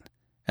swordsman,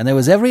 and there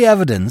was every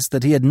evidence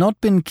that he had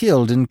not been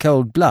killed in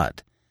cold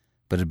blood,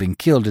 but had been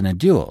killed in a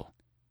duel.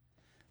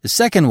 The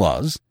second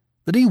was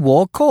that he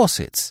wore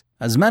corsets,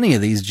 as many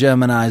of these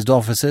Germanized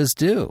officers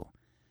do,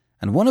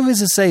 and one of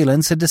his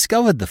assailants had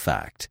discovered the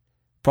fact,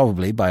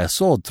 probably by a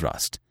sword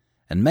thrust,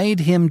 and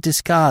made him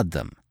discard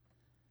them.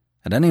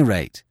 At any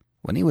rate,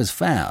 when he was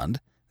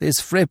found,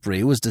 this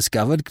frippery was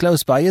discovered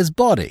close by his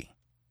body."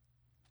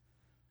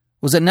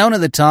 "Was it known at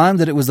the time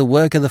that it was the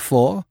work of the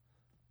Four?"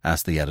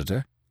 asked the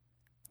editor.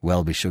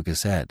 Welby shook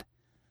his head.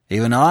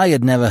 "Even I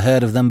had never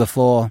heard of them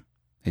before,"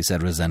 he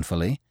said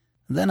resentfully,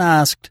 then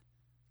asked,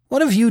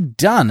 "What have you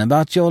done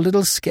about your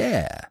little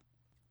scare?"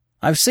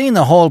 "I've seen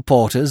the hall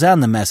porters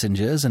and the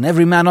messengers and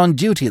every man on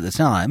duty at the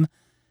time,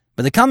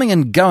 but the coming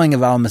and going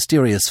of our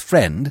mysterious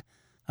friend,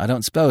 I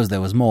don't suppose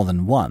there was more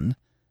than one,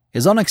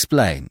 is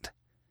unexplained.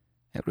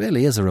 It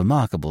really is a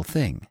remarkable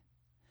thing.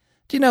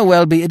 Do you know,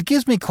 Welby, it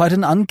gives me quite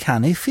an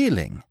uncanny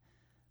feeling.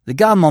 The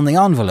gum on the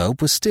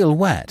envelope was still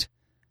wet.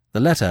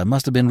 The letter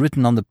must have been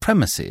written on the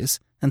premises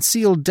and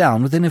sealed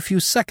down within a few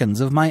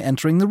seconds of my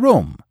entering the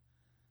room.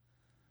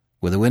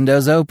 Were the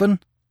windows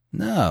open?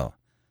 No.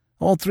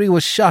 All three were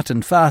shut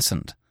and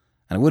fastened,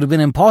 and it would have been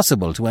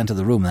impossible to enter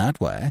the room that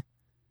way.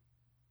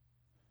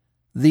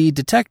 The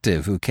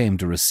detective who came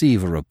to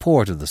receive a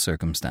report of the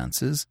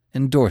circumstances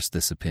endorsed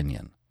this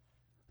opinion.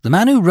 The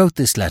man who wrote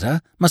this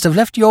letter must have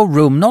left your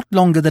room not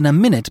longer than a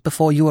minute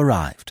before you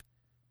arrived,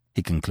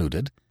 he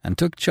concluded, and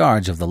took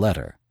charge of the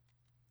letter.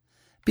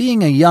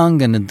 Being a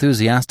young and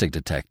enthusiastic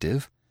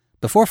detective,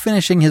 before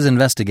finishing his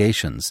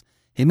investigations,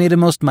 he made a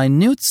most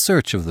minute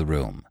search of the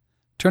room,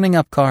 turning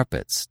up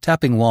carpets,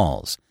 tapping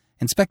walls,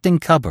 inspecting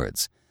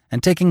cupboards,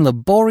 and taking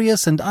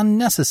laborious and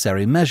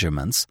unnecessary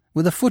measurements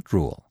with a foot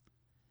rule.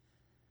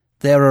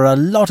 "There are a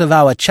lot of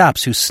our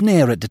chaps who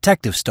sneer at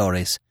detective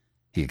stories,"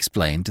 he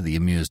explained to the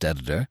amused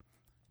editor,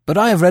 "but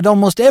I have read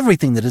almost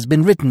everything that has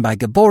been written by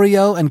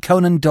Gaboriau and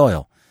Conan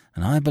Doyle,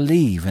 and I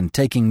believe in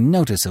taking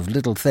notice of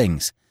little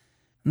things.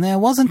 There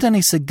wasn't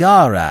any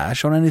cigar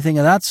ash or anything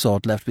of that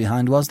sort left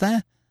behind, was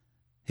there?"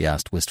 he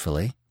asked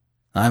wistfully.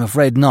 "I'm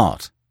afraid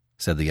not,"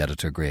 said the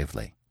editor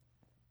gravely.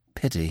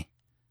 "Pity,"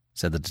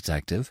 said the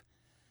detective,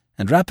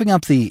 and wrapping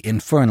up the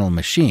infernal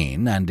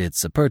machine and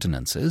its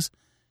appurtenances,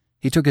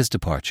 he took his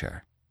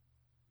departure.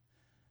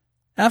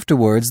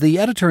 Afterwards, the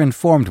editor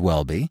informed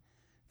Welby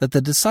that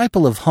the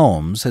disciple of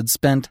Holmes had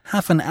spent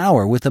half an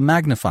hour with a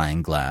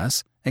magnifying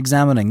glass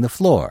examining the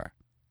floor.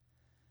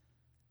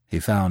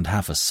 "He found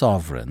half a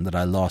sovereign that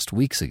I lost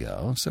weeks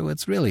ago, so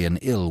it's really an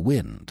ill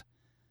wind."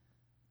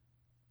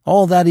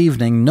 All that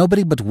evening,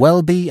 nobody but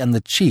Welby and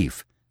the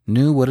chief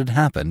knew what had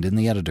happened in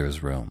the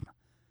editor's room.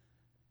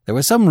 There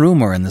was some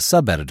rumor in the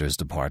sub-editor's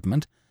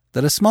department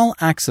that a small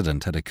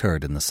accident had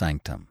occurred in the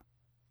sanctum.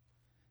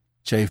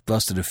 "Chief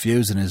busted a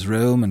fuse in his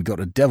room and got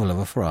a devil of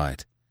a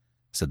fright,"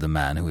 said the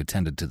man who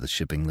attended to the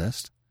shipping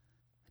list.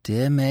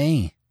 "Dear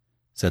me,"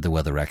 said the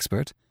weather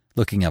expert,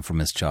 looking up from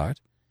his chart.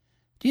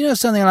 "Do you know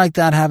something like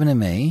that happened to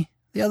me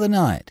the other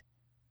night?"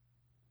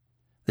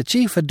 The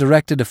chief had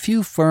directed a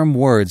few firm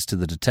words to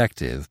the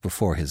detective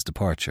before his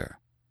departure.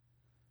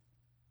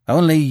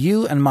 "Only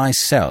you and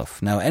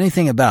myself know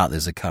anything about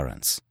this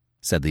occurrence,"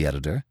 said the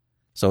editor.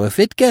 "So if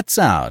it gets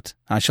out,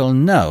 I shall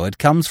know it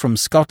comes from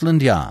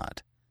Scotland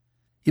Yard."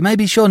 "You may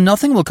be sure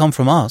nothing will come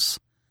from us,"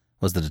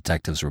 was the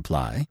detective's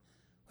reply.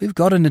 "We've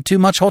got into too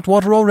much hot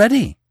water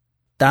already."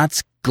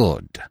 "That's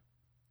good,"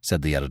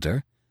 said the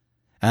editor,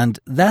 and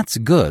 "that's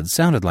good"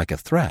 sounded like a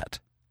threat.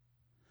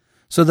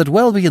 So that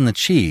Welby and the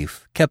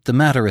chief kept the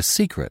matter a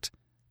secret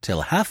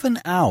till half an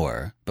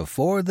hour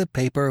before the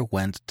paper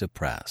went to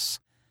press.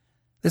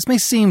 This may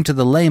seem to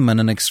the layman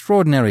an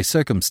extraordinary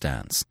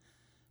circumstance,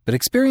 but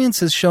experience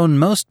has shown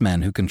most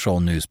men who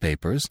control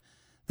newspapers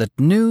that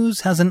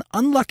news has an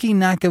unlucky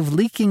knack of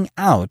leaking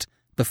out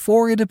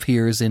before it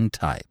appears in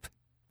type.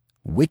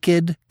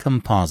 Wicked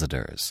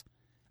compositors,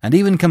 and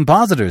even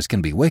compositors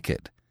can be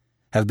wicked,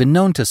 have been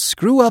known to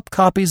screw up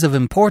copies of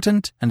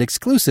important and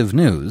exclusive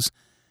news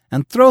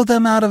and throw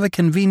them out of a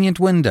convenient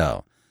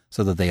window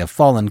so that they have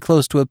fallen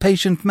close to a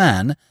patient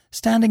man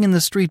standing in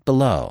the street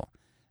below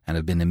and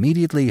have been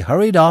immediately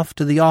hurried off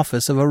to the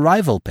office of a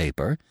rival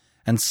paper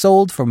and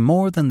sold for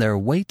more than their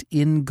weight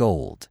in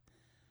gold.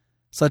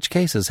 Such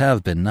cases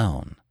have been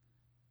known.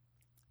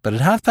 But at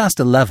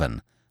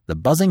 11:30, the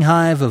buzzing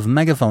hive of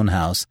Megaphone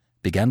House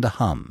began to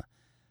hum,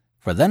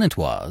 for then it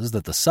was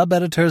that the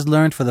sub-editors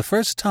learned for the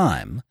first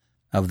time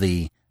of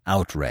the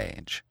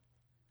outrage.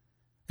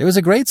 It was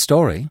a great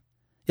story,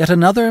 yet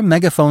another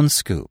Megaphone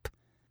scoop,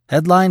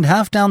 headlined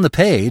half down the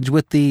page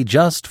with the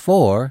 "just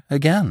for"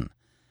 again.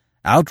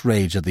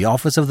 Outrage at the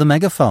office of the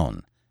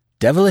Megaphone,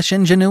 devilish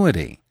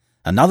ingenuity,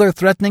 another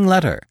threatening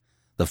letter,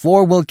 the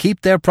four will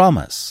keep their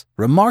promise,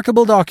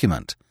 remarkable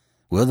document,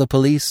 will the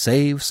police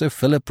save Sir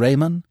Philip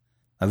Raymond?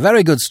 A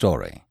very good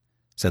story,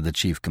 said the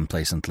chief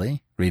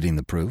complacently, reading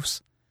the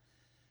proofs.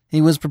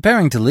 He was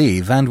preparing to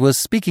leave and was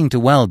speaking to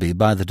Welby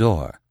by the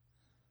door.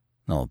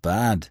 Not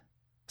bad,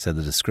 said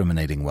the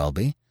discriminating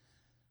Welby.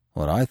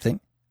 What I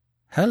think...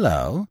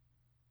 Hello?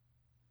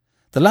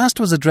 The last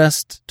was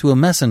addressed to a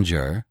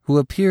messenger who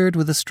appeared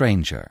with a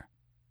stranger.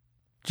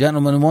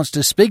 Gentleman wants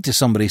to speak to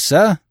somebody,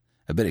 sir.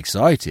 A bit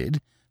excited,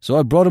 so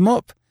I brought him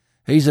up.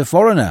 He's a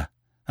foreigner,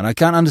 and I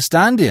can't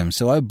understand him,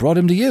 so I brought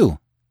him to you.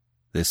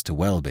 This to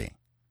Welby.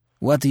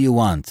 What do you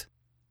want?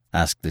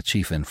 Asked the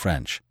chief in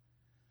French.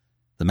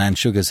 The man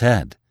shook his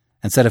head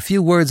and said a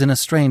few words in a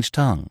strange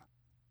tongue.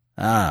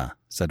 Ah,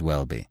 said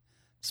Welby.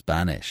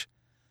 Spanish.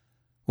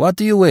 What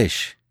do you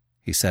wish?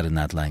 He said in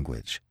that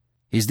language.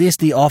 Is this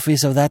the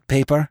office of that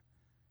paper?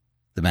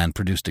 The man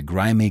produced a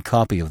grimy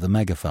copy of the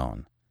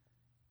Megaphone.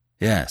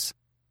 Yes.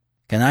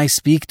 Can I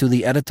speak to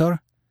the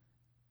editor?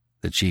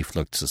 The chief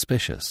looked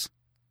suspicious.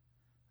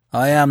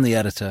 I am the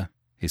editor,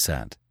 he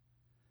said.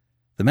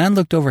 The man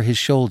looked over his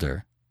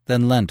shoulder,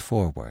 then leant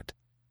forward.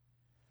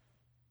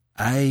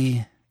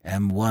 I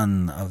am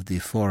one of the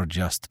four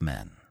just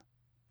men,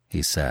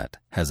 he said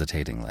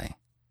hesitatingly.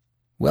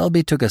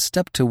 Welby took a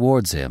step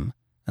towards him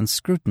and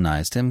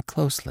scrutinized him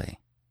closely.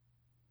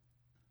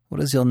 "What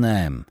is your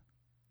name?"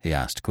 he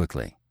asked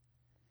quickly.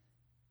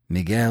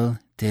 "Miguel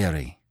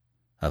Terry,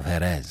 of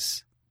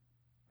Jerez,"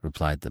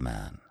 replied the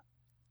man.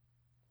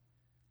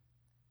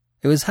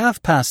 It was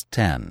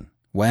 10:30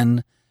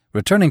 when,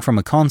 returning from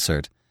a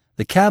concert,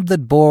 the cab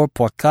that bore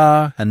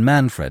Poicart and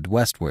Manfred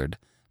westward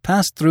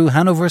passed through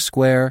Hanover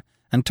Square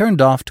and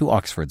turned off to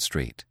Oxford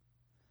Street.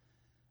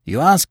 "You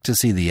asked to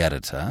see the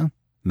editor,"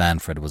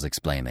 Manfred was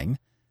explaining.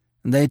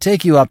 "They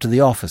take you up to the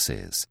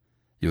offices.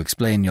 You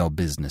explain your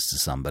business to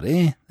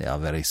somebody. They are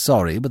very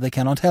sorry, but they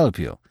cannot help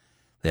you.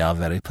 They are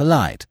very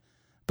polite,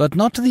 but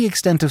not to the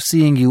extent of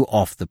seeing you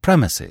off the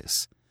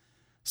premises.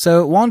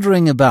 So,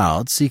 wandering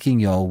about, seeking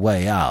your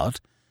way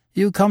out,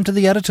 you come to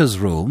the editor's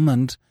room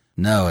and,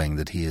 knowing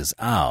that he is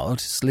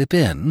out, slip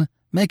in,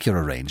 make your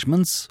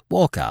arrangements,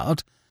 walk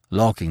out,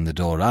 locking the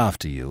door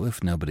after you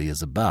if nobody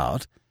is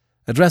about,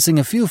 addressing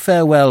a few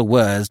farewell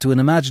words to an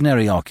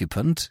imaginary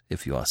occupant,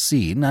 if you are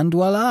seen, and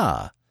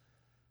voila!"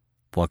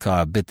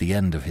 Poicart bit the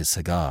end of his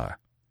cigar.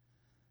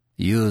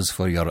 "Use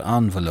for your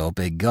envelope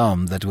a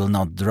gum that will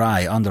not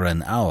dry under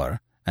an hour,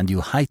 and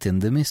you heighten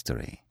the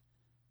mystery,"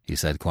 he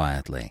said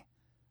quietly,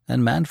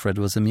 and Manfred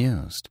was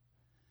amused.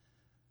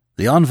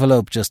 The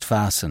envelope just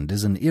fastened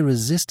is an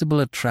irresistible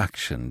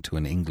attraction to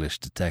an English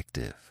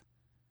detective.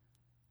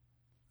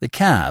 The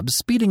cab,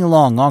 speeding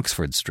along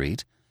Oxford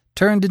Street,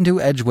 turned into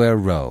Edgware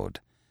Road,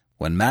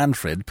 when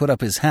Manfred put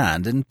up his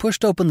hand and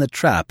pushed open the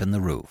trap in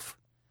the roof.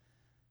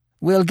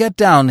 "We'll get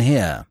down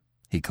here,"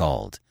 he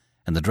called,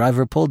 and the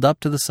driver pulled up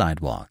to the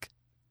sidewalk.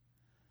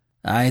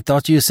 "I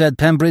thought you said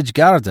Pembridge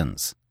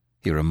Gardens,"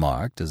 he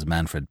remarked as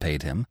Manfred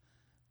paid him.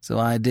 "So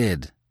I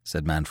did,"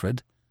 said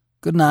Manfred.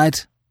 "Good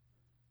night."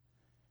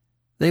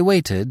 They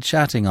waited,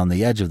 chatting on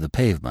the edge of the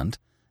pavement,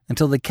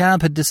 until the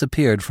cab had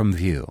disappeared from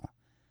view,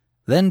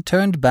 then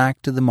turned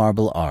back to the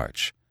Marble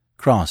Arch,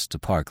 crossed to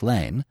Park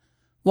Lane,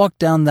 walked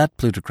down that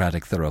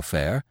plutocratic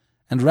thoroughfare,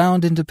 and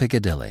round into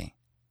Piccadilly.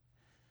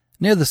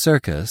 Near the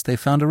Circus they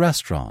found a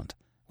restaurant,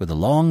 with a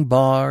long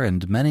bar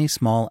and many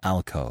small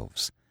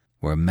alcoves,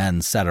 where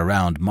men sat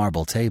around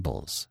marble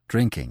tables,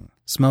 drinking,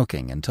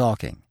 smoking, and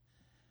talking.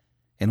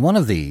 In one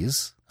of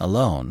these,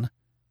 alone,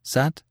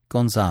 sat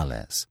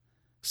Gonzales,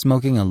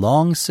 smoking a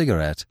long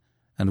cigarette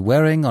and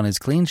wearing on his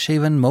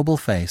clean-shaven mobile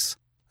face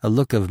a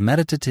look of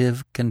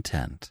meditative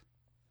content.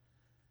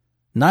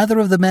 Neither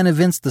of the men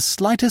evinced the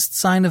slightest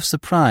sign of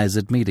surprise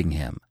at meeting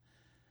him,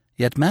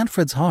 yet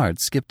Manfred's heart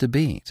skipped a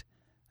beat,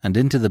 and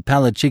into the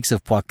pallid cheeks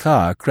of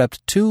Poicart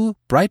crept 2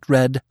 bright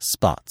red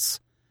spots.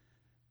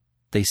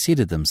 They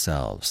seated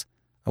themselves.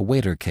 A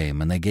waiter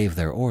came and they gave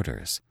their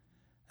orders,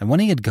 and when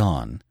he had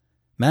gone,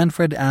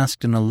 Manfred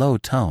asked in a low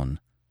tone,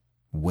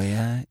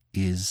 "Where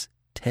is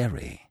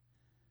Terry?"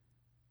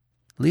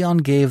 Leon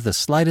gave the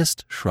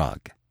slightest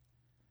shrug.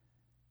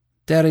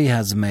 "Terry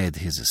has made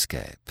his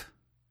escape,"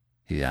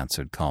 he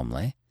answered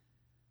calmly.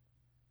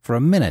 For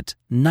a minute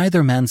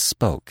neither man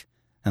spoke,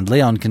 and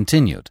Leon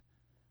continued,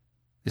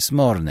 "This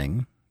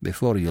morning,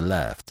 before you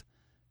left,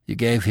 you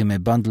gave him a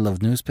bundle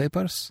of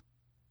newspapers?"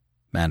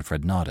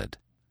 Manfred nodded.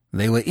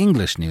 "They were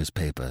English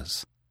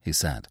newspapers," he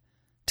said.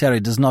 "Terry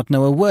does not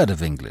know a word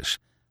of English.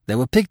 There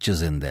were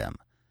pictures in them.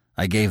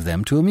 I gave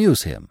them to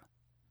amuse him."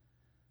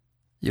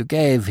 "You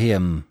gave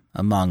him,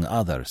 among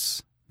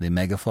others, the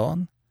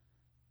megaphone?"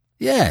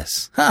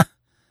 "Yes, ha!"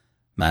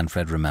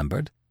 Manfred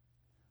remembered.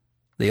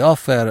 "The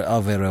offer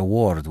of a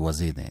reward was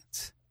in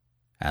it,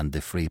 and the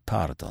free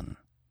pardon,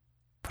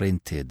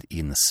 printed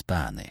in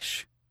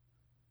Spanish."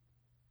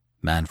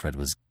 Manfred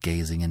was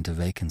gazing into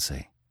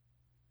vacancy.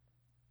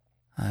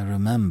 "I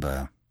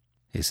remember,"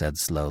 he said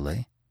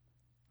slowly.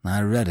 "I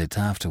read it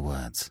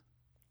afterwards."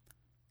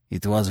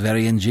 "It was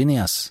very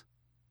ingenious,"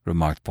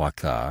 remarked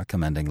Poicart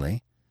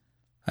commendingly.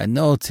 "I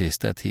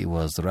noticed that he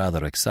was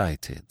rather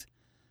excited,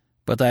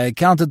 but I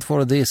accounted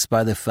for this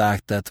by the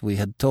fact that we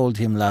had told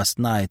him last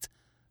night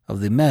of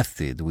the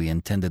method we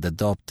intended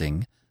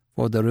adopting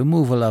for the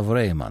removal of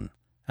Raymond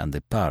and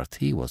the part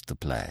he was to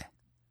play."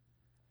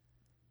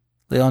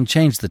 Leon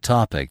changed the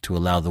topic to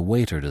allow the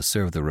waiter to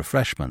serve the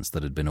refreshments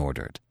that had been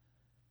ordered.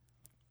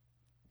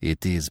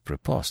 "It is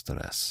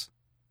preposterous,"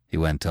 he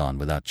went on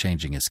without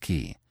changing his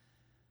key,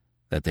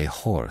 "that a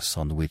horse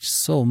on which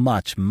so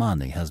much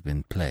money has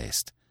been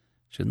placed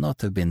should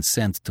not have been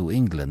sent to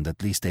England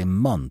at least a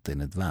month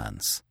in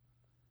advance.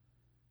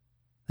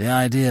 The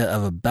idea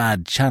of a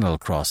bad channel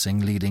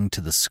crossing leading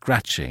to the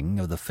scratching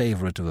of the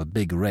favourite of a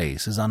big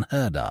race is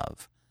unheard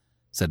of,"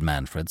 said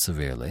Manfred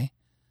severely.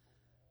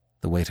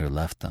 The waiter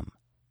left them.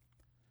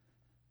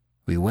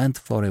 "We went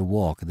for a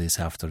walk this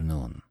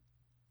afternoon,"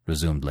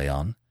 resumed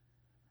Leon,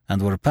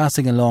 "and were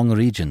passing along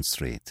Regent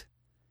Street,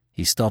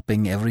 he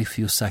stopping every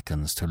few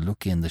seconds to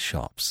look in the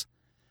shops,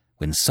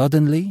 when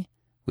suddenly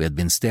we had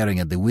been staring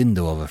at the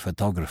window of a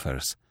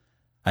photographer's.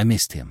 I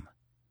missed him.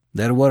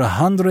 There were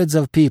hundreds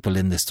of people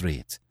in the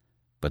street,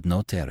 but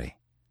no Terry.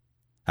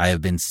 I have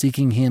been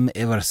seeking him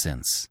ever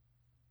since."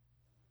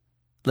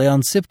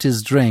 Leon sipped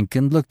his drink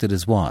and looked at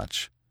his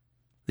watch.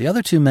 The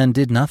other 2 men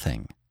did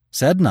nothing,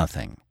 said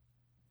nothing.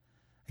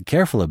 A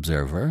careful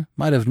observer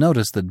might have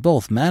noticed that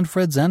both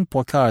Manfred's and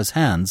Poicar's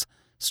hands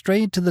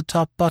strayed to the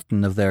top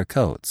button of their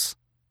coats.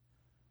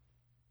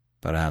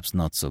 "Perhaps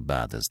not so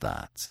bad as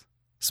that,"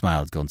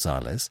 smiled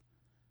Gonzales.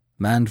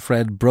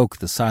 Manfred broke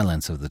the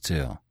silence of the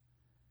two.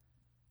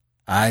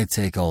 "I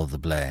take all the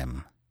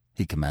blame,"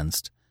 he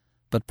commenced,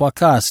 but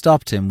Poicar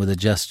stopped him with a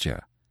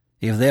gesture.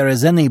 "If there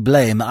is any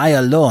blame, I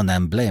alone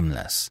am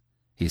blameless,"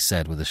 he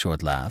said with a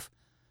short laugh.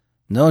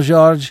 "No,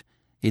 George,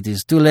 it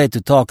is too late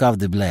to talk of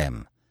the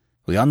blame.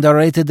 We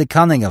underrated the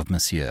cunning of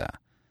Monsieur,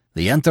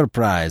 the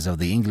enterprise of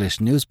the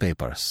English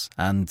newspapers,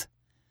 and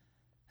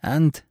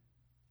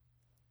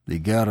the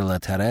girl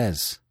at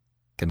Jerez,"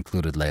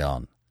 concluded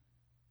Leon.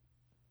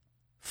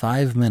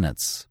 5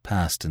 minutes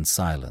passed in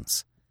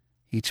silence,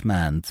 each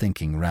man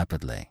thinking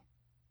rapidly.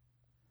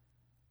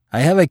 "I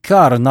have a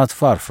car not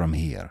far from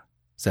here,"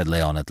 said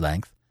Leon at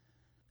length.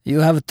 "You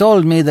have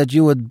told me that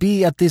you would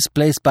be at this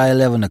place by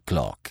 11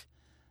 o'clock.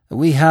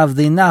 We have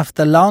the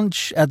NAFTA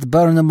launch at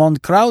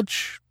Bournemont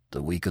Crouch.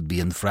 We could be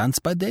in France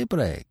by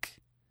daybreak."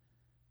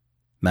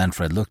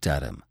 Manfred looked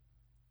at him.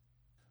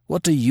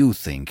 "What do you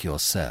think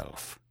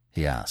yourself?"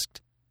 he asked.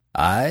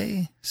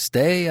 "I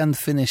stay and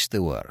finish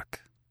the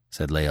work,"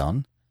 said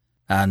Leon.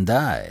 "And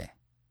I,"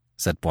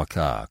 said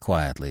Poicar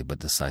quietly but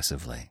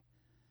decisively.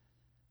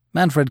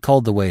 Manfred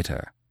called the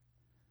waiter.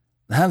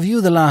 "Have you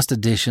the last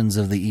editions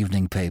of the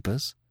evening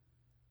papers?"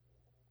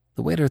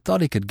 The waiter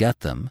thought he could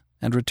get them,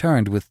 and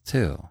returned with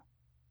 2.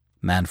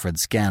 Manfred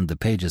scanned the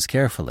pages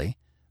carefully,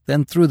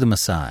 then threw them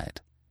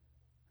aside.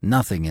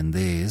 "Nothing in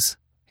these,"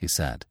 he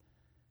said.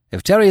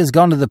 "If Terry has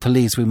gone to the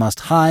police, we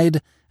must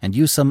hide and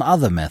use some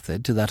other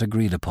method to that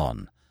agreed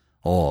upon.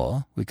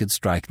 Or we could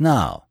strike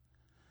now.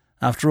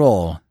 After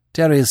all,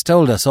 Terry has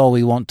told us all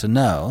we want to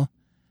know,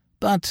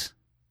 but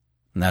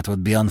that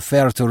would be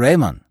unfair to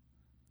Raymond."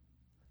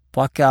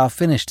 Poicar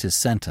finished his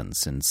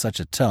sentence in such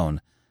a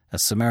tone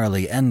as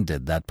summarily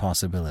ended that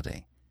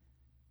possibility.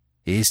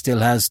 "He still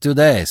has 2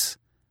 days,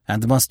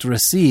 and must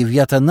receive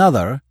yet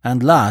another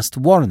and last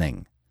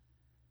warning.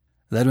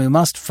 Then we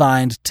must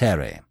find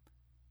Terry."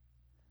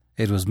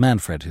 It was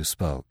Manfred who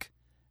spoke,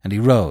 and he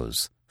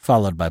rose,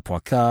 followed by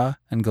Poicar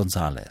and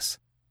Gonzales.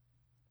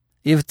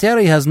 "If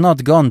Terry has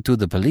not gone to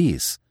the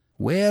police,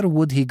 where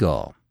would he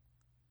go?"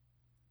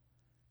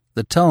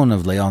 The tone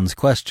of Leon's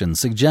question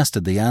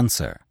suggested the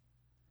answer.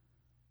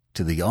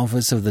 "To the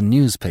office of the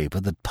newspaper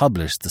that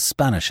published the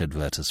Spanish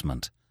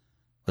advertisement,"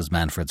 was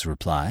Manfred's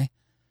reply,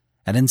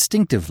 and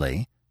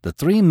instinctively the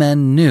 3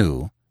 men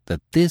knew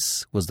that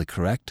this was the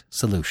correct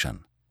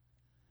solution.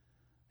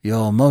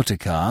 "Your motor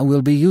car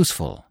will be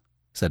useful,"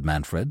 said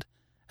Manfred,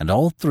 and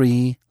all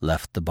 3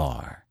 left the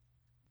bar.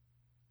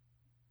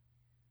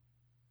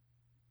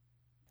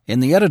 In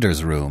the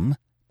editor's room,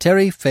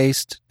 Terry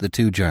faced the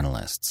 2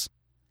 journalists.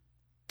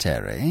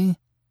 "Terry?"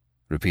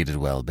 repeated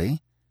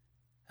Welby.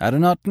 "I do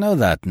not know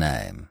that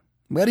name.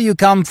 Where do you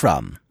come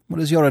from?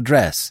 What is your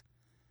address?"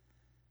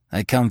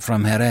 "I come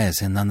from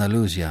Jerez in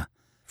Andalusia,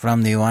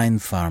 from the wine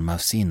farm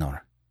of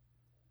Senor."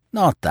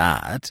 "Not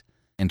that,"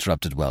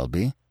 interrupted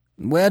Welby.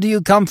 "Where do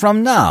you come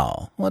from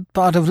now? What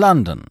part of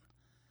London?"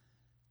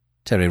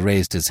 Terry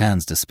raised his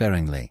hands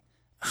despairingly.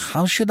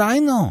 "How should I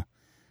know?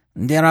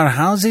 There are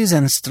houses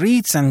and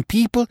streets and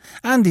people,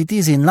 and it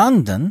is in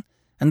London,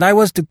 and I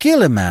was to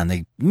kill a man,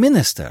 a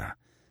minister,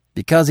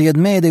 because he had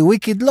made a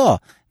wicked law.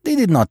 They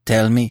did not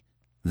tell me."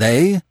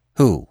 "They?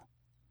 Who?"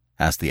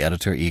 asked the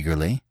editor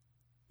eagerly.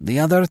 "The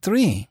other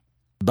 3.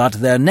 "But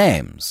their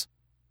names?"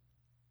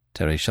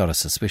 Terry shot a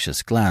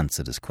suspicious glance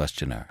at his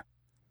questioner.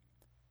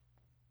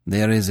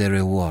 "There is a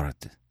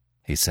reward,"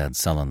 he said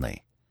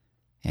sullenly,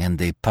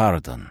 "and a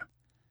pardon.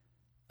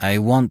 I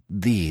want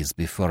these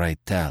before I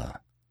tell."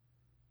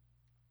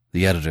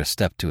 The editor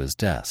stepped to his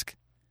desk.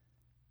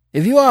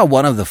 "If you are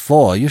one of the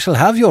 4, you shall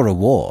have your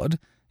reward.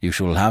 You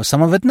shall have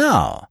some of it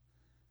now."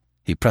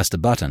 He pressed a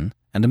button,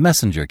 and a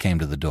messenger came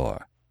to the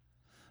door.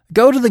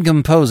 "Go to the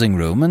composing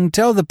room and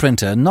tell the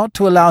printer not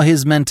to allow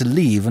his men to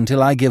leave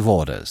until I give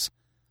orders."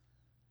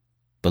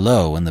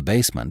 Below, in the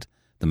basement,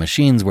 the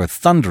machines were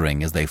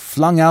thundering as they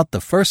flung out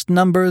the first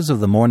numbers of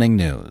the morning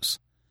news.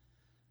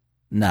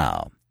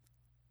 "Now,"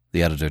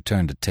 the editor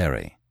turned to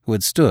Terry, who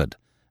had stood,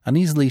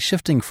 uneasily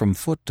shifting from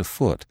foot to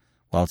foot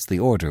whilst the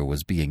order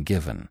was being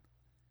given.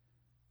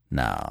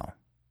 "Now,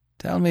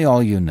 tell me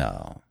all you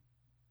know."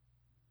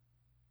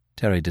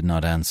 Terry did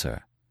not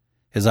answer.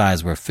 His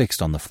eyes were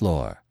fixed on the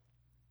floor.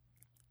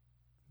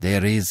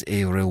 "There is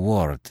a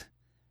reward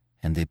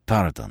and a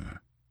pardon,"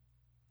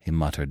 he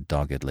muttered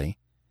doggedly.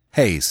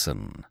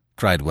 "Hasten,"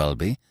 cried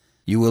Welby.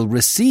 "You will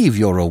receive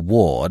your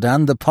reward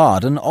and the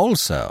pardon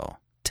also.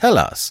 Tell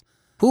us,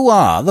 who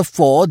are the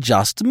 4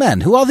 just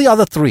men? Who are the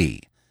other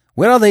 3?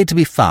 Where are they to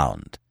be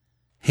found?"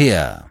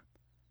 "Here,"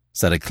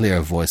 said a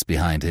clear voice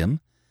behind him,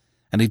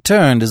 and he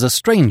turned as a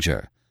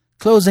stranger,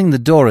 closing the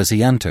door as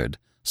he entered,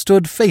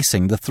 stood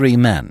facing the 3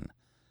 men,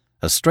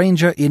 a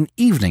stranger in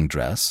evening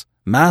dress,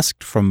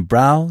 masked from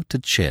brow to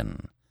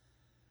chin.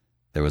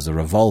 There was a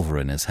revolver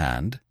in his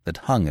hand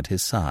that hung at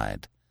his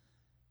side.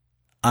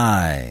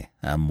 I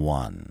am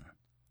one,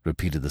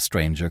 repeated the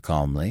stranger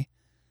calmly.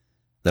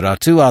 There are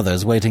 2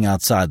 others waiting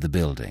outside the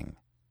building.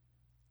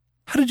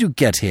 How did you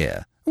get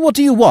here? What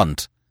do you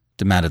want?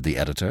 Demanded the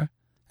editor,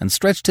 and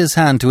stretched his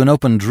hand to an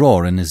open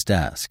drawer in his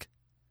desk.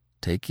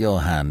 Take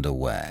your hand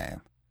away.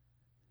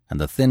 And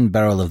the thin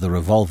barrel of the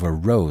revolver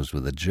rose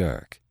with a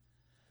jerk.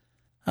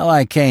 How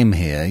I came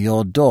here,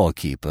 your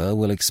doorkeeper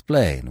will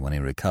explain when he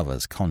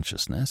recovers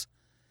consciousness.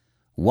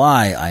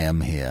 Why I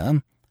am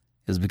here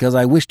is because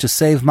I wish to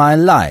save my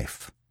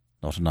life,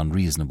 not an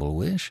unreasonable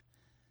wish.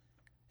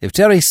 If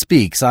Terry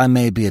speaks, I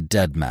may be a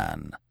dead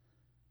man.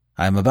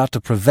 I am about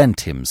to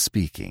prevent him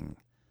speaking.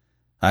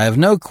 I have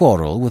no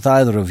quarrel with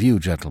either of you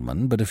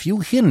gentlemen, but if you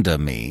hinder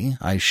me,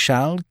 I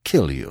shall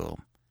kill you,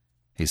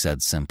 he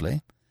said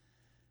simply.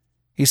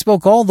 He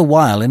spoke all the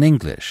while in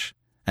English,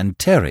 and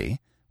Terry,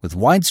 with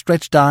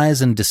wide-stretched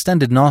eyes and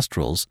distended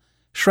nostrils,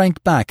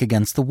 shrank back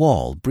against the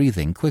wall,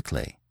 breathing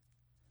quickly.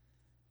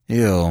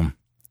 You,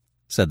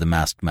 said the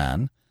masked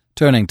man,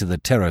 turning to the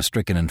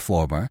terror-stricken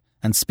informer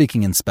and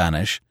speaking in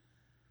Spanish,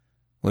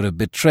 would have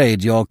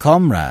betrayed your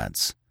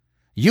comrades.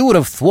 You would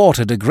have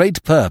thwarted a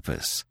great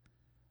purpose.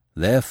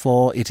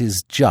 Therefore it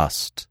is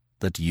just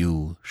that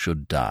you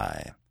should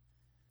die.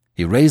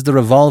 He raised the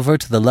revolver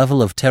to the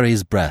level of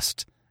Terry's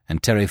breast,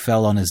 and Terry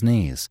fell on his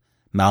knees,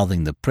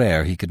 mouthing the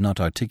prayer he could not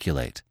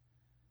articulate.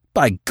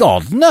 "By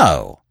God,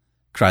 no!"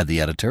 cried the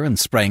editor, and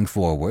sprang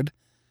forward.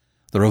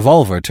 The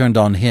revolver turned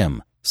on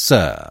him.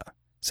 "Sir,"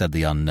 said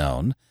the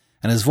unknown,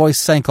 and his voice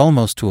sank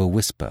almost to a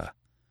whisper.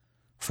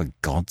 "For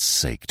God's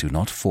sake, do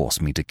not force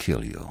me to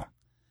kill you."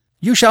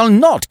 "You shall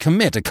not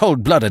commit a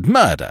cold-blooded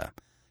murder!"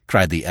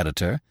 cried the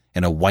editor,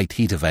 in a white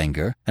heat of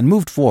anger, and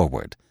moved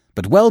forward,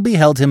 but Welby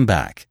held him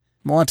back.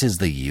 "What is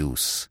the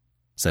use?"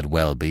 said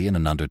Welby in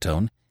an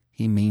undertone.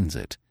 "He means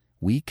it.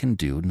 We can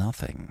do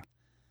nothing."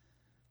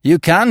 "You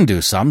can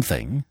do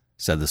something,"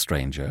 said the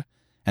stranger,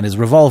 and his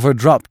revolver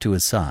dropped to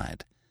his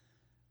side.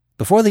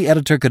 Before the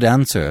editor could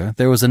answer,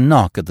 there was a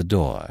knock at the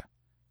door.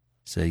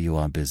 "Say you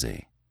are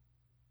busy."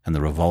 And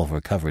the revolver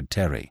covered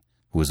Terry,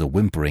 who was a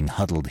whimpering,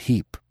 huddled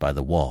heap by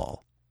the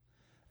wall.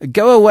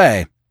 "Go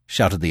away,"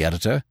 shouted the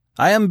editor.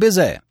 "I am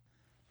busy."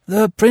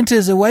 "The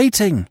printers are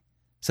waiting,"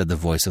 said the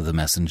voice of the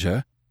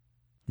messenger.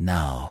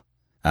 "Now,"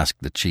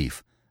 asked the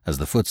chief, as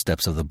the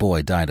footsteps of the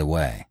boy died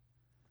away.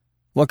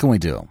 "What can we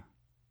do?"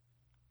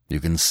 "You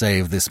can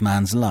save this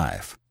man's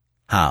life."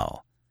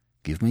 "How?"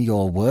 "Give me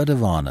your word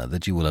of honor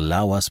that you will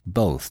allow us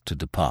both to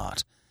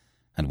depart,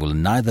 and will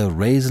neither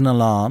raise an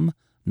alarm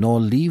nor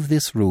leave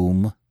this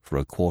room for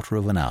a quarter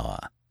of an hour."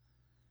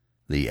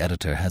 The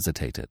editor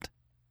hesitated.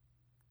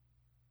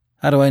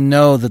 "How do I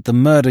know that the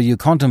murder you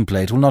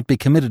contemplate will not be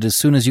committed as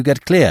soon as you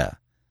get clear?"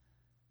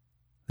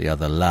 The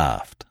other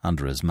laughed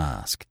under his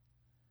mask.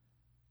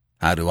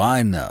 "How do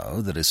I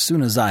know that as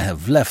soon as I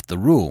have left the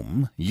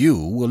room, you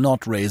will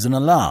not raise an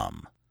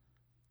alarm?"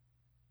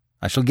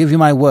 "I shall give you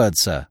my word,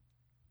 sir,"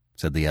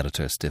 said the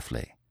editor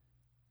stiffly.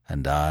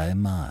 "And I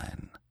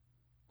mine,"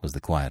 was the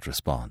quiet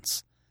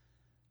response.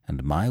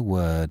 "And my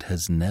word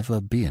has never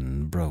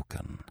been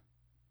broken."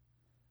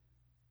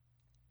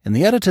 In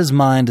the editor's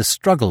mind a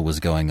struggle was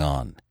going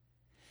on.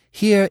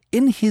 Here,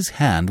 in his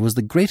hand, was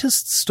the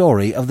greatest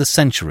story of the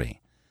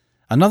century.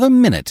 Another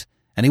minute,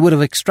 and he would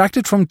have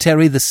extracted from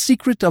Terry the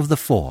secret of the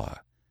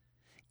 4.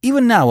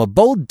 Even now a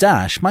bold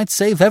dash might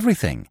save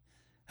everything,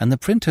 and the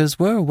printers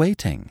were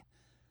waiting.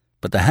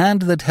 But the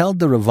hand that held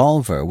the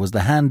revolver was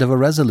the hand of a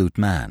resolute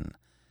man,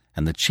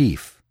 and the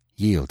chief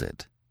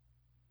yielded.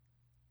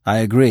 "I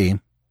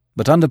agree,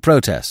 but under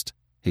protest,"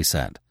 he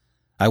said.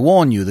 "I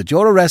warn you that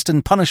your arrest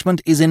and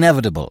punishment is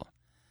inevitable."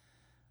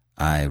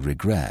 "I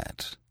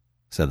regret,"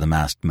 said the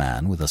masked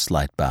man with a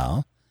slight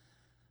bow,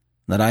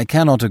 "that I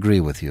cannot agree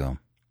with you.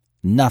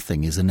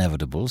 Nothing is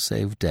inevitable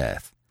save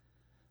death."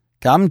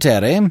 "Come,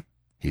 Terry,"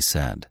 he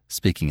said,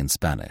 speaking in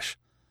Spanish.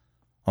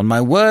 "On my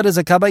word as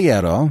a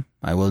caballero,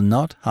 I will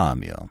not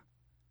harm you."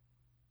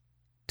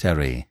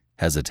 Terry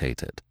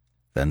hesitated,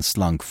 then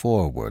slunk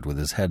forward with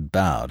his head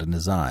bowed and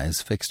his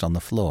eyes fixed on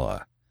the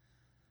floor.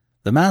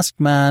 The masked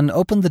man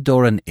opened the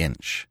door an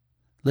inch,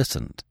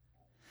 listened,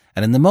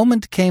 and in the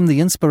moment came the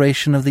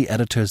inspiration of the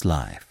editor's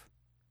life.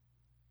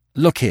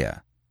 "Look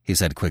here," he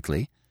said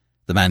quickly,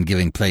 the man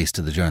giving place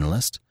to the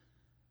journalist.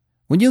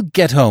 "When you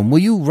get home, will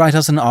you write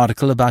us an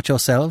article about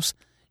yourselves?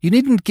 You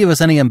needn't give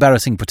us any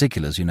embarrassing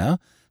particulars, you know.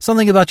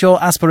 Something about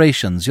your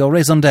aspirations, your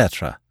raison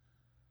d'etre."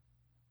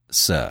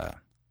 "Sir,"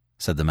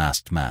 said the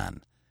masked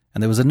man,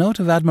 and there was a note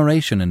of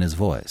admiration in his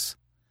voice,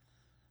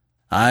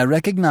 "I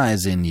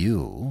recognize in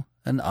you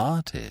an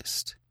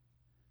artist.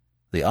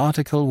 The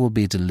article will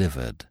be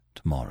delivered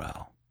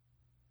tomorrow."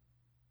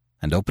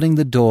 And opening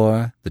the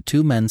door, the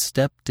 2 men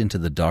stepped into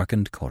the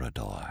darkened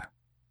corridor.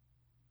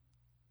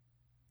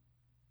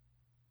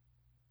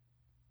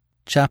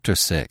 Chapter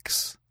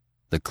 6.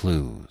 The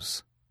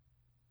Clues.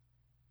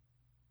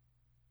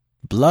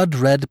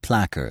 Blood-red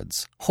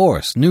placards,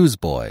 hoarse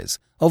newsboys,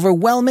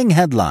 overwhelming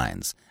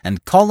headlines,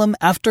 and column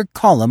after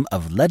column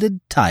of leaded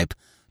type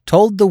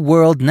told the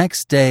world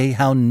next day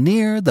how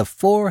near the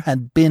 4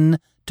 had been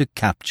to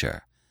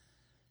capture.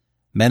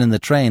 Men in the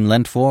train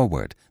leant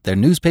forward, their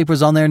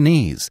newspapers on their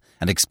knees,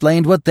 and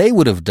explained what they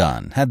would have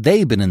done had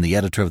they been in the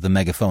editor of the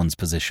megaphone's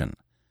position.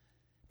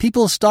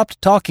 People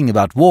stopped talking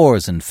about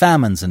wars and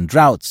famines and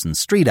droughts and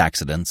street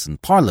accidents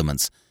and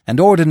parliaments and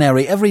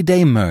ordinary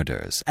everyday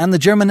murders and the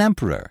German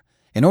emperor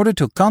in order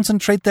to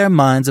concentrate their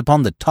minds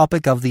upon the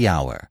topic of the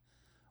hour.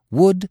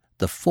 Would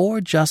the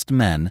 4 just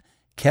men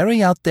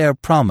carry out their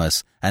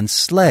promise and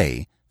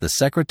slay the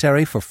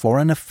Secretary for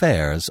Foreign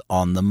Affairs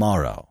on the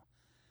morrow?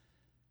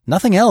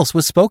 Nothing else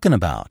was spoken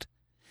about.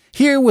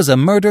 Here was a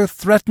murder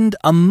threatened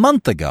a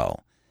month ago,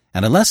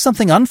 and unless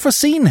something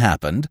unforeseen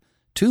happened,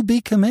 to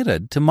be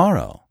committed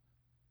tomorrow.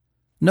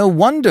 No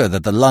wonder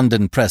that the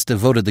London press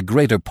devoted the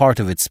greater part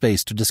of its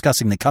space to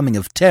discussing the coming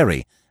of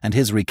Terry and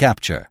his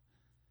recapture.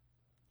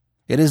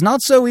 "It is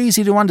not so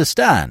easy to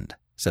understand,"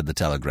 said the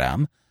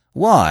telegram,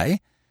 "why,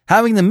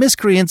 having the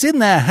miscreants in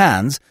their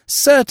hands,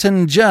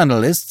 certain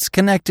journalists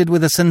connected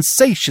with a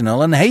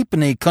sensational and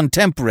halfpenny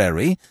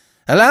contemporary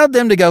allowed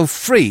them to go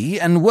free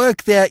and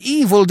work their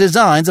evil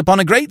designs upon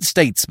a great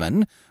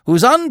statesman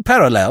whose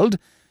unparalleled,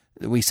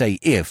 we say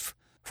if,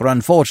 for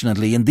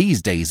unfortunately in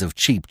these days of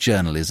cheap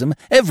journalism,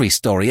 every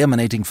story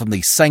emanating from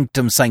the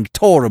sanctum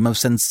sanctorum of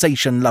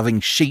sensation-loving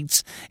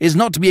sheets is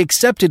not to be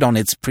accepted on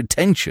its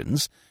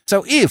pretensions.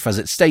 So if, as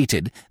it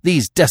stated,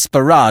 these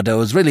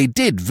desperadoes really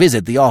did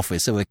visit the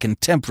office of a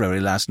contemporary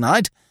last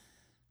night—"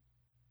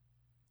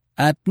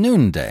 At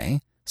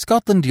noonday,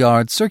 Scotland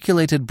Yard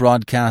circulated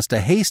broadcast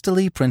a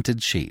hastily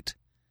printed sheet.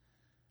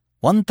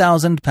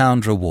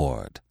 £1,000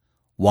 reward.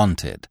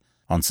 Wanted,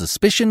 on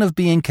suspicion of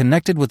being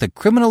connected with a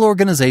criminal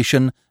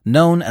organization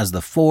known as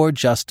the 4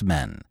 Just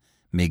Men,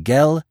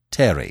 Miguel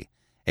Terry,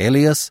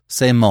 alias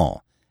Simon,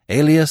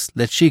 alias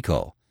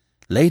Lechico,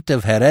 late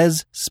of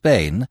Jerez,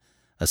 Spain,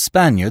 a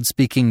Spaniard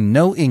speaking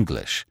no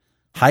English,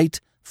 height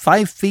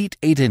 5 feet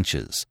 8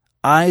 inches,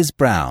 eyes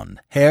brown,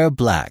 hair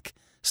black,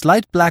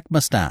 slight black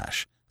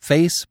mustache,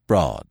 face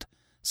broad,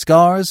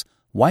 scars,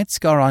 white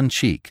scar on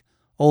cheek,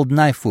 old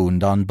knife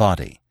wound on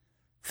body,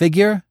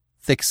 figure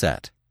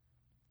thick-set.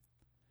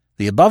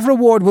 The above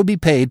reward will be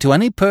paid to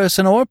any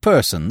person or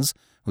persons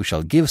who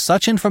shall give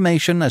such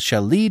information as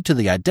shall lead to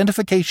the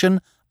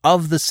identification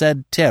of the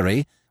said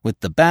Terry with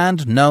the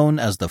band known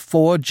as the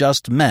 4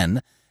 Just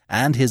Men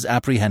and his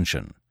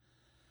apprehension.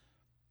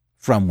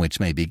 From which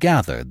may be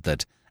gathered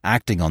that,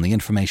 acting on the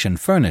information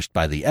furnished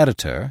by the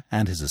editor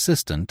and his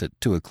assistant at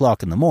 2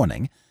 o'clock in the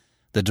morning,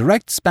 the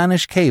direct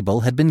Spanish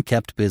cable had been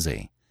kept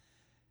busy.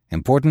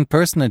 Important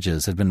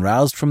personages had been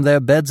roused from their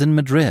beds in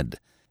Madrid,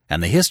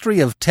 and the history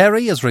of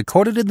Terry as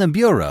recorded in the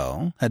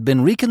Bureau had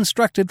been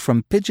reconstructed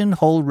from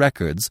pigeonhole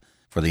records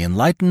for the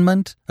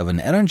enlightenment of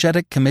an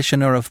energetic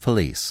commissioner of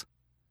police.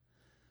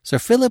 Sir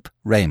Philip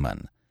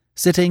Raymond,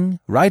 sitting,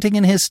 writing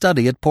in his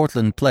study at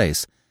Portland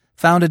Place,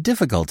 found a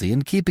difficulty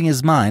in keeping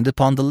his mind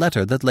upon the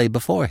letter that lay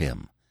before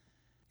him.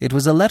 It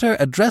was a letter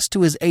addressed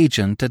to his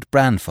agent at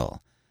Branfell,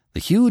 the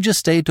huge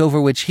estate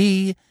over which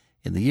he,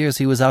 in the years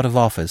he was out of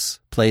office,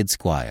 played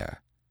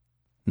squire.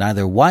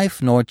 Neither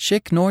wife nor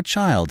chick nor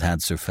child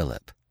had Sir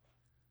Philip.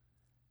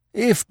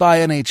 "If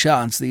by any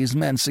chance these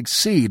men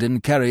succeed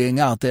in carrying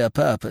out their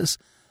purpose,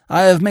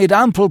 I have made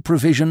ample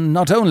provision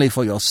not only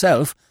for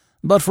yourself,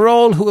 but for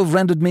all who have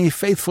rendered me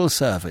faithful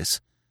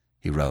service,"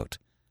 he wrote,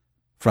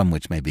 from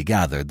which may be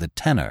gathered the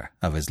tenor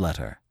of his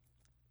letter.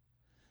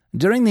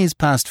 During these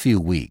past few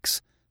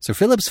weeks, Sir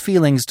Philip's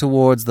feelings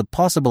towards the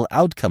possible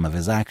outcome of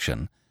his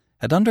action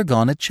had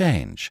undergone a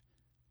change.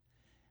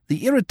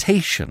 The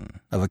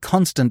irritation of a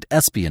constant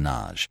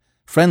espionage,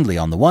 friendly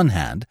on the one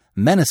hand,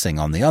 menacing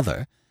on the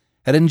other,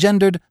 had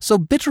engendered so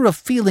bitter a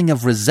feeling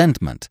of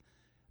resentment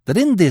that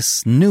in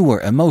this newer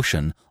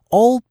emotion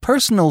all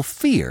personal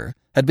fear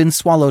had been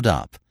swallowed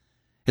up.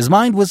 His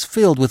mind was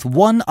filled with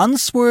one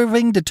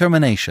unswerving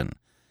determination,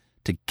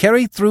 to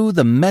carry through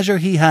the measure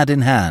he had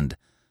in hand,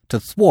 to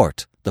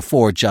thwart the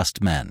 4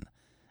 Just Men,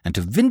 and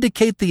to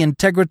vindicate the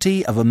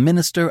integrity of a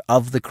minister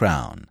of the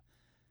Crown.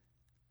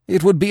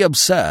 "It would be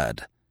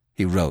absurd,"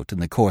 he wrote in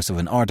the course of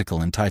an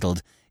article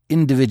entitled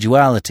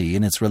Individuality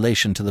in its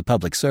Relation to the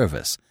Public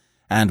Service,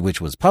 and which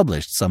was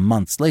published some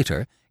months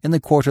later in the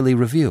Quarterly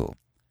Review.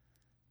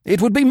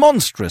 "It would be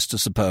monstrous to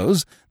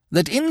suppose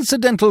that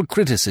incidental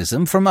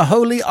criticism from a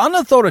wholly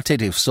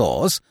unauthoritative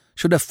source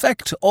should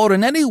affect or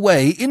in any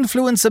way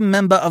influence a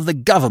member of the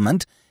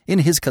government in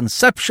his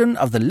conception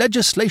of the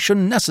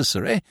legislation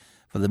necessary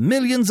for the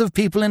millions of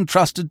people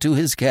entrusted to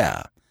his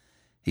care.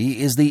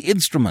 He is the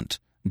instrument,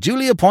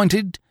 duly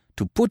appointed,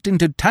 to put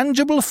into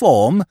tangible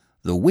form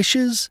the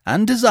wishes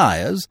and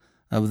desires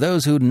of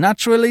those who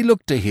naturally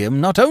look to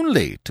him not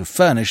only to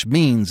furnish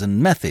means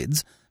and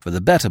methods for the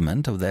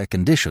betterment of their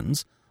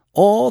conditions,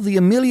 or the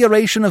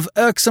amelioration of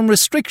irksome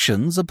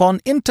restrictions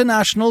upon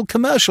international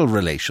commercial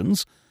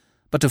relations,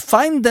 but to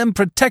find them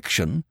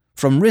protection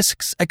from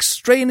risks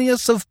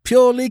extraneous of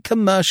purely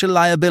commercial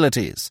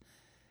liabilities.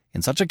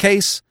 In such a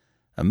case,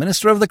 a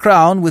minister of the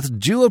Crown with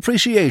due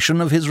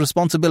appreciation of his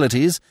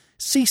responsibilities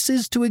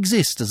ceases to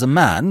exist as a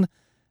man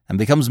and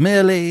becomes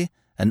merely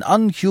an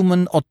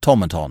unhuman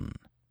automaton."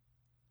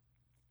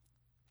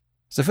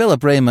 Sir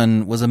Philip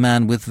Raymond was a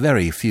man with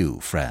very few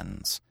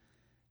friends.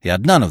 He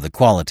had none of the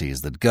qualities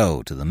that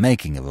go to the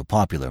making of a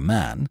popular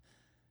man.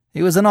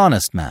 He was an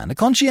honest man, a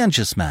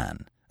conscientious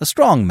man, a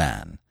strong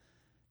man.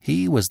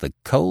 He was the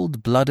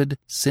cold-blooded,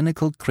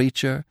 cynical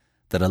creature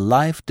that a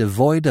life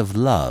devoid of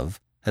love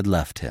had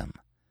left him.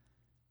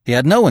 He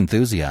had no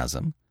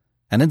enthusiasm,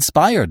 and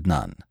inspired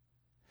none.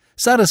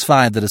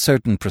 Satisfied that a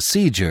certain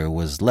procedure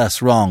was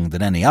less wrong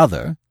than any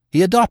other,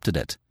 he adopted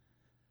it.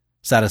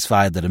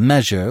 Satisfied that a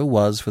measure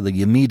was for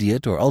the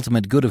immediate or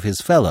ultimate good of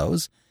his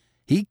fellows,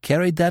 he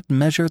carried that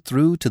measure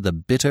through to the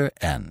bitter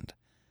end.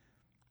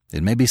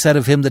 It may be said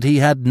of him that he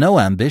had no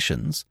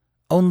ambitions,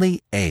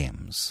 only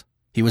aims.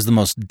 He was the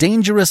most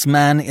dangerous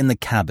man in the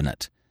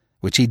cabinet,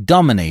 which he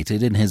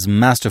dominated in his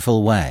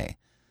masterful way,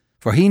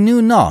 for he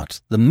knew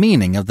not the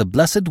meaning of the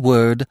blessed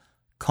word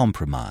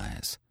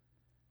compromise.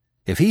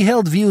 If he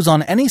held views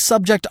on any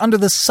subject under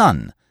the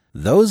sun,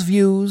 those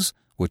views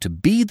were to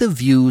be the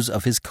views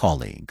of his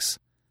colleagues.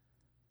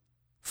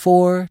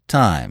 4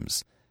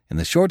 times, in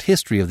the short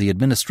history of the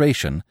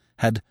administration,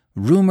 had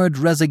rumored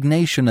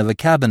resignation of a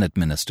cabinet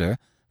minister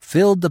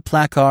filled the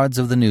placards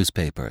of the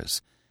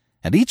newspapers,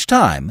 and each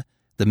time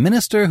the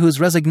minister whose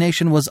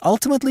resignation was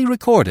ultimately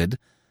recorded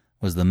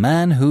was the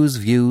man whose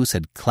views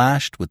had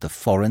clashed with the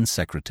Foreign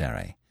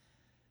Secretary.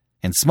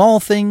 In small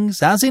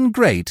things, as in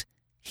great,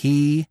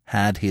 he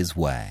had his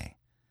way.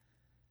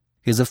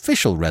 His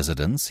official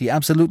residence he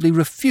absolutely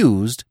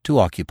refused to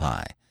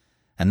occupy,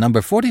 and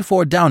number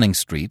 44 Downing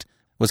Street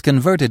was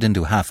converted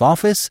into half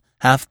office,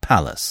 half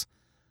palace.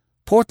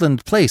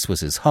 Portland Place was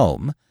his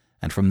home,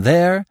 and from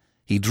there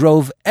he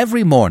drove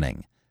every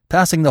morning,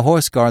 passing the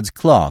Horse Guards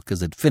clock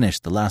as it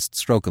finished the last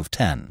stroke of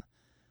 10.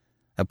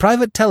 A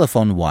private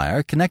telephone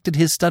wire connected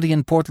his study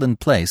in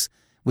Portland Place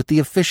with the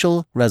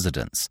official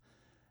residence,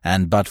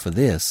 and but for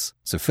this,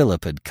 Sir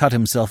Philip had cut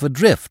himself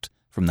adrift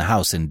from the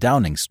house in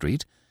Downing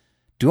Street,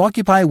 to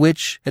occupy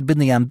which had been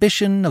the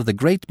ambition of the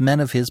great men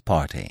of his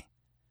party.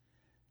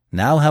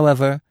 Now,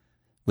 however,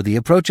 with the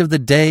approach of the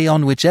day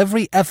on which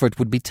every effort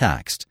would be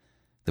taxed,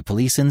 the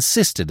police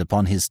insisted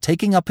upon his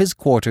taking up his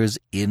quarters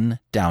in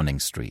Downing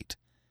Street.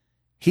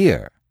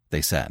 Here,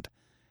 they said,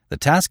 the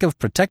task of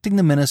protecting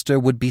the minister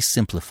would be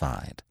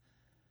simplified.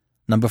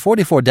 Number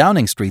 44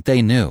 Downing Street,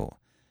 they knew.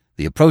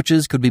 The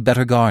approaches could be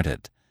better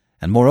guarded,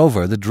 and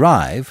moreover the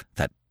drive,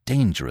 that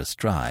dangerous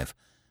drive,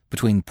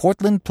 between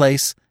Portland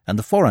Place and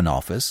the Foreign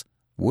Office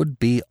would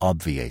be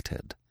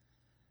obviated.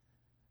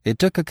 It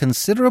took a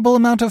considerable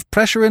amount of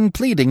pressure and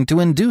pleading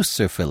to induce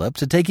Sir Philip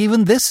to take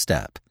even this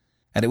step,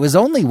 and it was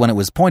only when it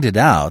was pointed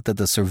out that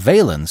the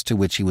surveillance to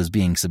which he was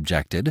being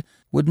subjected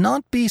would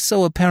not be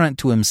so apparent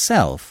to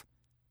himself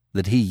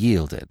that he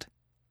yielded.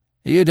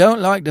 "You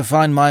don't like to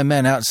find my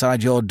men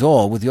outside your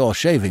door with your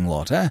shaving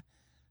water,"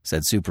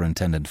 said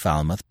Superintendent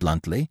Falmouth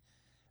bluntly.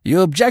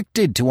 "You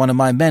objected to one of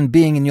my men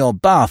being in your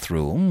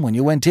bathroom when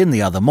you went in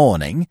the other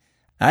morning,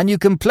 and you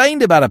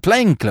complained about a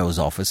plainclothes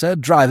officer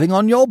driving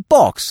on your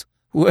box.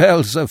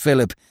 Well, Sir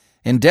Philip,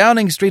 in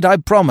Downing Street I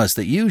promise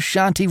that you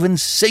shan't even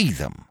see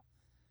them."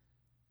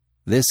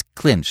 This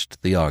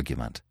clinched the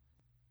argument.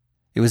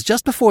 It was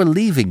just before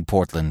leaving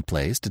Portland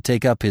Place to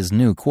take up his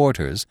new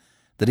quarters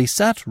that he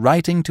sat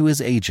writing to his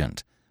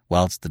agent,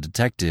 whilst the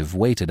detective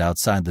waited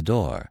outside the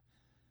door.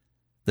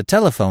 The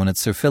telephone at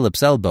Sir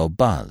Philip's elbow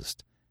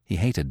buzzed. He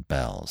hated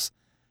bells,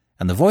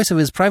 and the voice of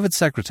his private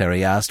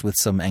secretary asked with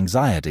some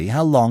anxiety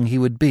how long he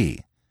would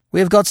be. "We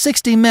have got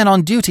 60 men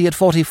on duty at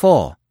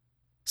 44,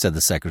 said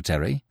the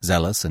secretary,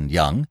 zealous and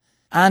young,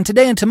 "and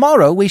today and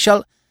tomorrow we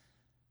shall—"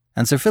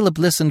 And Sir Philip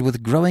listened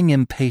with growing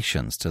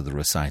impatience to the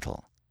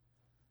recital.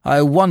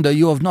 "I wonder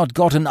you have not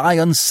got an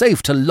iron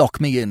safe to lock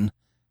me in,"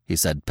 he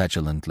said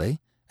petulantly,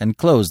 and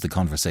closed the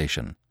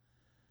conversation.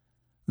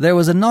 There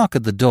was a knock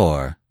at the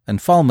door, and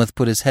Falmouth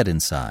put his head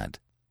inside.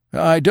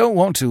 "I don't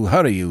want to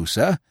hurry you,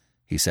 sir,"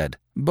 he said,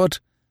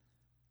 "but—"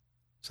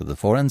 So the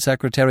Foreign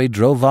Secretary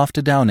drove off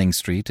to Downing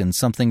Street in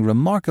something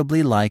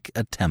remarkably like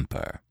a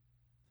temper.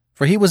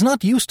 For he was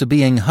not used to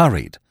being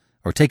hurried,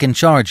 or taken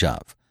charge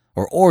of,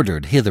 or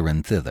ordered hither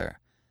and thither.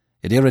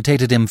 It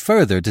irritated him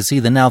further to see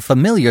the now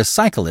familiar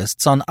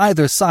cyclists on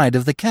either side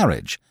of the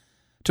carriage,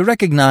 to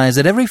recognize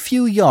at every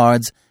few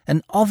yards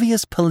an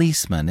obvious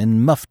policeman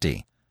in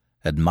mufti,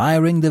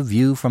 admiring the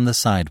view from the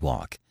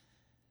sidewalk.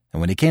 And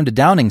when he came to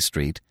Downing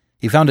Street,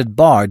 he found it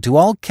barred to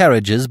all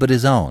carriages but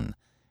his own,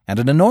 and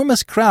an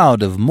enormous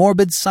crowd of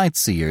morbid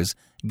sightseers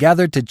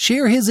gathered to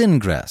cheer his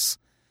ingress.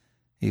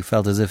 He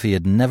felt as if he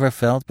had never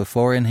felt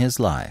before in his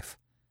life,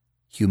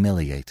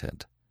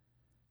 humiliated.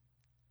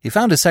 He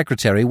found his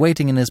secretary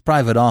waiting in his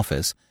private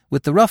office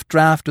with the rough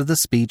draft of the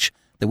speech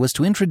that was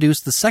to introduce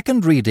the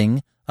second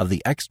reading of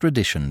the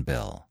extradition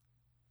bill.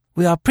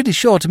 "We are pretty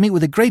sure to meet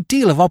with a great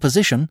deal of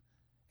opposition,"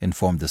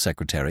 informed the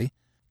secretary,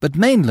 "but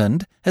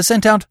Mainland has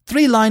sent out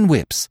 3-line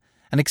whips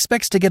and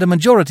expects to get a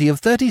majority of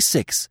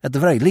 36 at the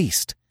very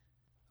least."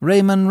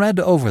 Raymond read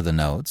over the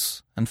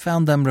notes and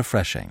found them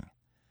refreshing.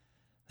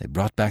 They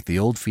brought back the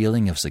old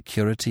feeling of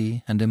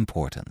security and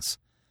importance.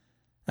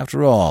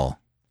 After all,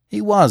 he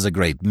was a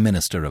great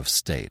minister of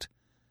state,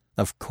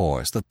 Of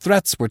course, the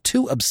threats were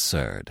too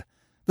absurd.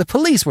 The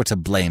police were to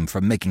blame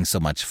for making so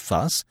much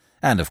fuss,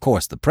 and of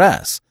course the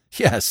press.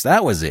 Yes,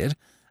 that was it.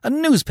 A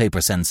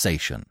newspaper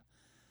sensation.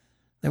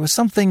 There was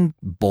something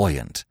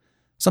buoyant,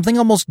 something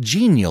almost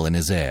genial in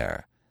his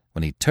air,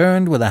 when he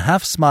turned with a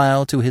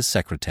half-smile to his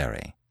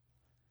secretary.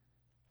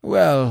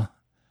 "Well,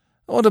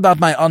 what about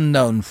my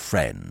unknown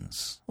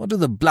friends? What do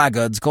the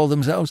blackguards call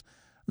themselves?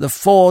 The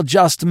Four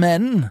Just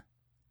Men?"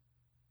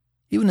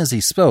 Even as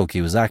he spoke,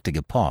 he was acting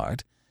a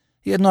part.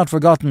 He had not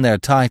forgotten their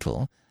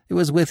title. It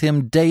was with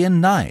him day and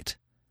night.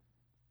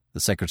 The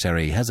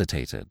secretary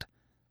hesitated.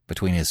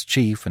 Between his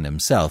chief and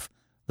himself,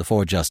 the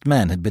Four Just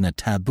Men had been a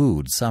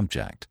tabooed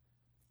subject.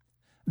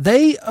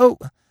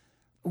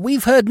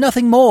 "We've heard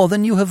nothing more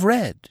than you have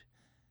read,"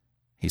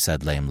 he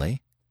said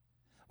lamely.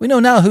 "We know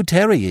now who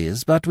Terry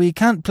is, but we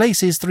can't place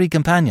his 3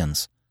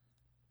 companions."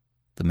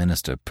 The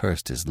minister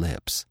pursed his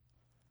lips.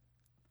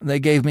 "They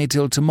gave me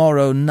till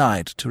tomorrow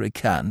night to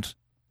recant,"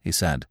 he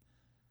said.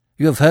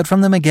 "You have heard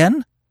from them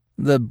again?"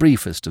 "The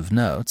briefest of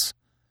notes,"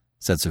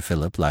 said Sir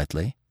Philip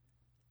lightly.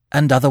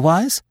 "And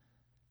otherwise?"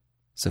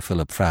 Sir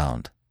Philip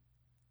frowned.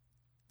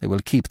 "They will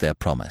keep their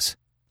promise,"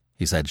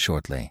 he said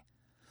shortly,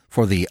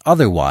 for the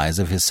otherwise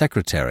of his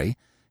secretary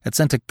had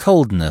sent a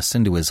coldness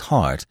into his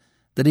heart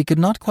that he could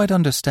not quite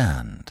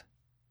understand.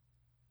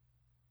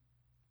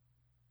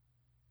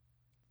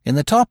 In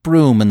the top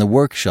room in the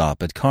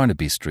workshop at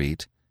Carnaby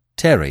Street,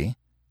 Terry,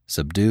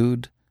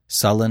 subdued,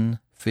 sullen,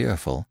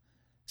 fearful,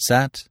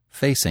 sat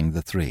facing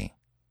the 3.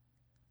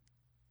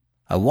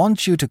 "I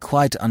want you to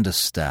quite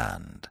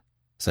understand,"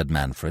 said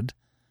Manfred,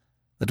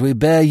 "that we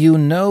bear you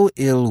no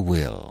ill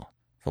will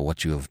for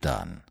what you have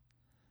done.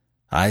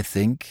 I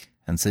think,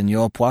 and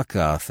Signor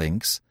Poicart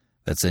thinks,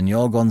 that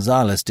Signor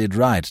Gonzales did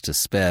right to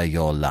spare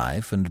your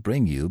life and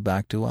bring you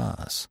back to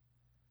us."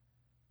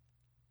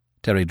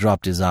 Terry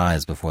dropped his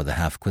eyes before the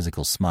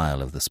half-quizzical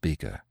smile of the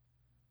speaker.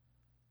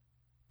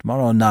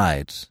 "Tomorrow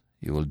night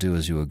you will do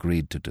as you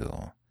agreed to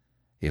do,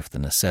 if the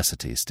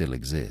necessity still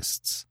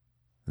exists.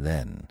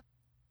 Then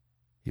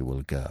you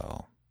will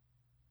go."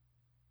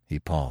 He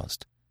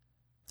paused.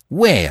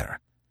 "Where?"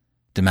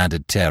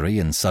 demanded Terry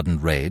in sudden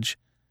rage.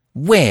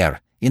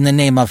 "Where, in the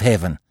name of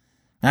heaven?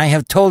 I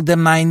have told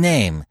them my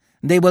name.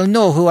 They will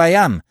know who I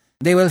am.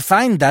 They will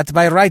find that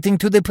by writing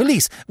to the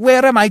police.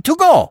 Where am I to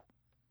go?"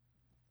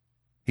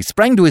 He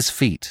sprang to his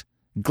feet,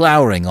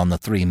 glowering on the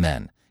 3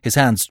 men, his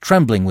hands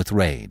trembling with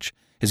rage,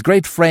 his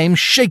great frame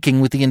shaking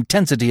with the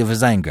intensity of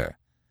his anger.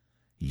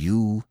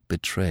 "You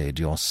betrayed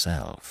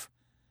yourself,"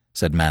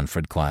 said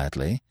Manfred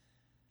quietly.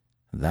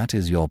 "That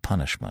is your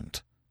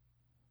punishment.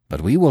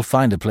 But we will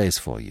find a place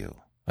for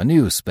you, a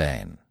new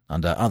Spain,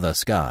 under other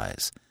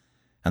skies,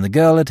 and the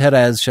girl at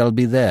Jerez shall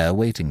be there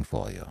waiting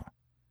for you."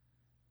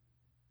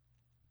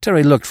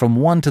 Terry looked from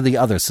one to the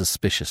other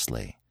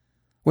suspiciously.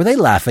 Were they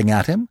laughing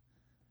at him?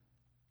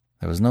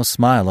 There was no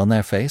smile on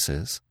their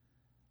faces.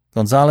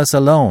 Gonzales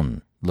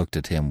alone looked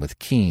at him with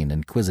keen,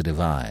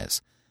 inquisitive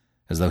eyes,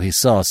 as though he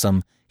saw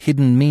some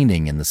hidden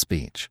meaning in the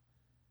speech.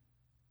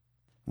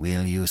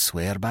 "Will you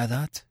swear by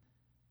that?"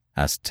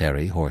 asked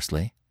Terry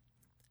hoarsely.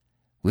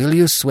 "Will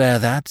you swear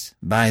that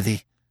by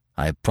the—"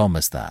 "I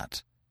promise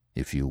that.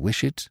 If you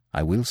wish it,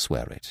 I will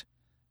swear it,"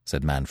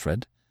 said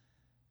Manfred.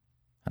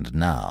 "And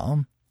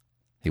now,"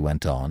 he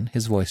went on,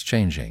 his voice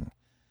changing,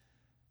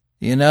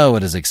 "you know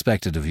what is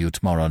expected of you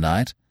tomorrow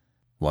night.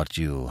 What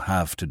you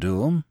have to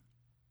do?"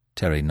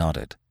 Terry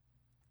nodded.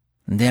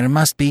 "There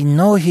must be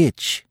no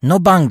hitch, no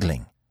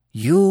bungling.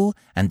 You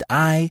and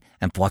I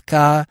and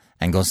Poicart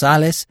and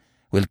Gonzales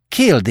will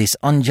kill this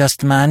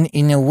unjust man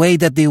in a way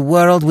that the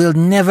world will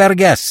never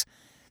guess.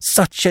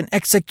 Such an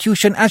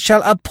execution as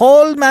shall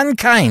appall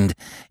mankind.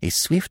 A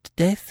swift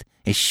death,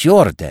 a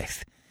sure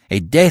death, a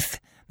death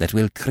that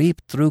will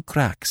creep through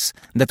cracks,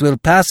 that will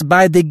pass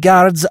by the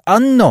guards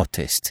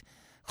unnoticed.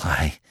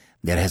 Why,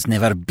 there has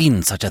never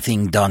been such a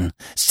thing done.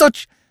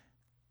 Such—"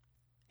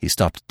 He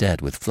stopped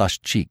dead with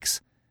flushed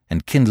cheeks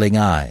and kindling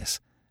eyes,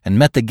 and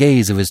met the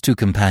gaze of his 2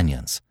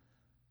 companions.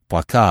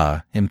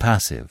 Poicart,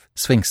 impassive,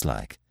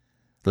 sphinx-like.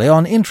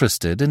 Léon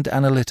interested and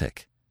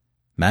analytic.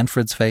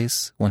 Manfred's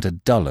face went a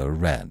duller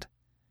red.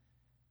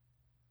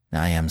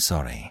 "I am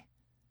sorry,"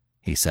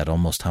 he said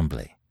almost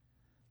humbly.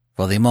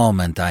 "For the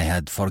moment I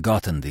had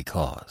forgotten the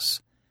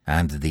cause,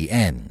 and the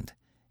end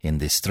in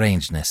the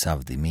strangeness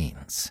of the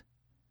means."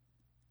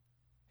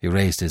 He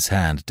raised his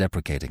hand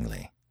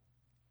deprecatingly.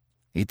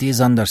 "It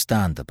is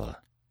understandable,"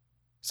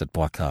 said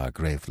Poicart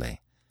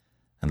gravely,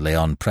 and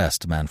Léon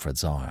pressed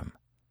Manfred's arm.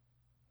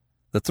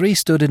 The 3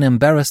 stood in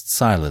embarrassed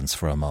silence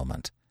for a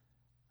moment.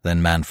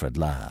 Then Manfred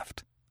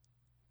laughed.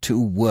 "To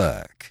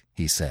work,"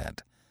 he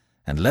said,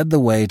 and led the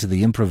way to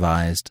the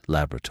improvised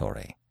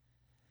laboratory.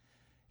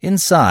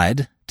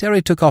 Inside,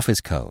 Terry took off his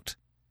coat.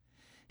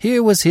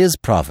 Here was his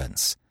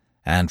province,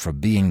 and from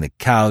being the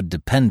cowed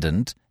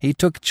dependent, he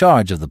took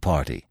charge of the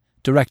party,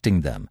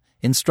 directing them,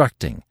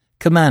 instructing,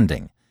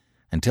 commanding,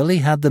 until he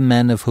had the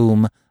men of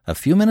whom, a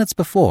few minutes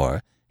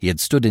before, he had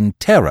stood in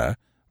terror,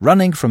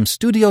 running from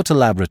studio to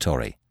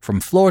laboratory,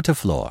 from floor to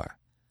floor.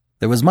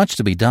 There was much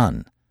to be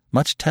done,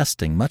 Much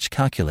testing, much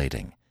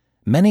calculating,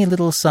 many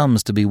little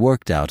sums to be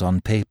worked out on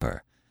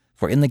paper,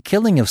 for in the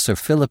killing of Sir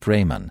Philip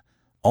Raymond,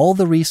 all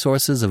the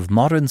resources of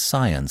modern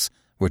science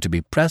were to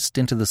be pressed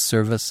into the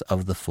service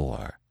of the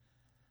four.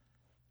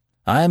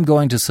 "I am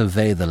going to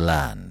survey the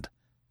land,"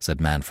 said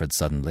Manfred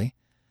suddenly,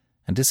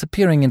 and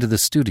disappearing into the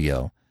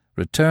studio,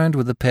 returned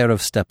with a pair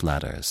of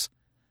step-ladders.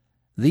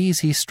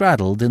 These he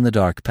straddled in the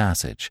dark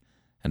passage,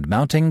 and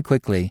mounting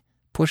quickly,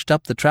 pushed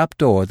up the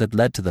trap-door that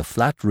led to the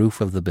flat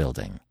roof of the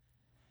building.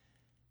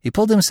 He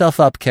pulled himself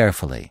up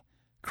carefully,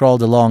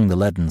 crawled along the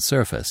leaden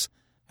surface,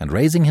 and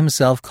raising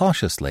himself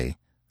cautiously,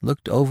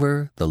 looked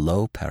over the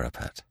low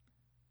parapet.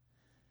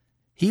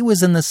 He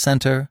was in the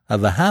center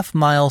of a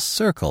half-mile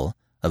circle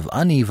of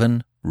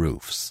uneven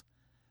roofs.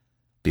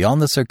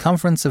 Beyond the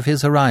circumference of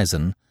his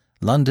horizon,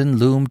 London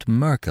loomed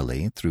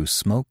murkily through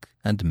smoke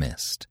and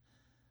mist.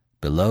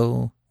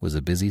 Below was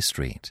a busy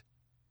street.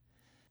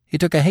 He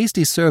took a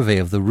hasty survey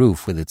of the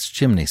roof with its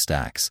chimney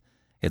stacks,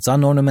 its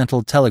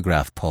unornamental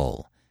telegraph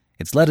pole,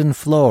 its leaden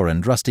floor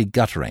and rusty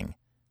guttering,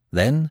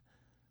 then,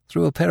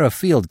 through a pair of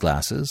field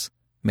glasses,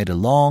 made a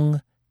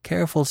long,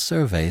 careful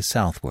survey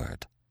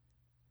southward.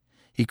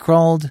 He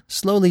crawled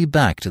slowly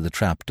back to the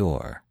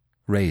trap-door,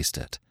 raised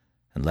it,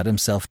 and let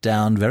himself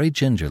down very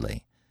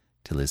gingerly,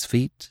 till his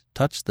feet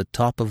touched the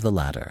top of the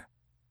ladder.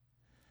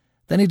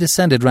 Then he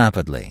descended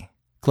rapidly,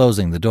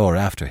 closing the door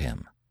after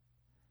him.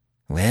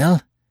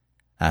 "Well?"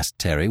 asked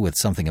Terry with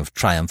something of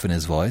triumph in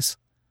his voice.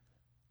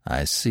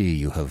 "I see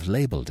you have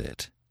labelled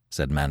it,"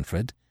 said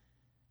Manfred.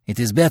 "It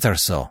is better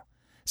so,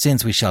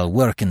 since we shall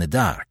work in the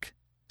dark,"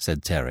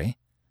 said Terry.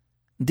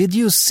 "Did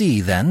you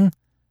see, then?"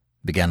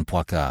 began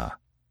Poicart.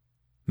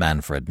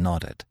 Manfred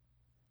nodded.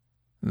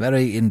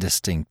 "Very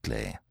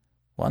indistinctly.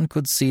 One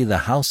could see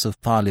the House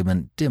of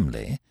Parliament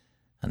dimly,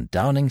 and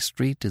Downing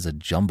Street is a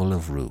jumble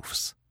of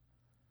roofs."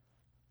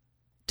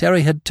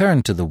 Terry had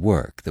turned to the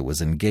work that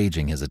was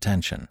engaging his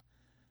attention.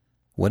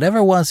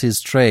 Whatever was his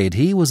trade,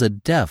 he was a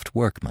deft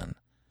workman.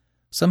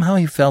 Somehow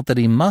he felt that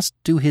he must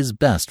do his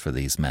best for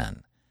these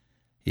men.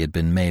 He had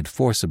been made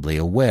forcibly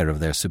aware of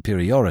their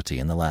superiority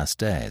in the last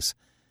days.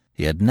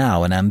 He had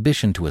now an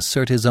ambition to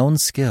assert his own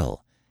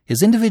skill,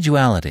 his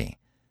individuality,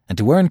 and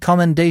to earn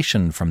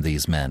commendation from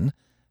these men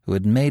who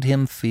had made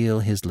him feel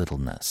his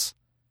littleness.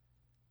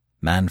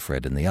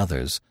 Manfred and the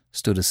others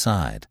stood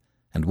aside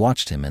and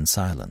watched him in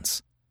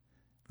silence.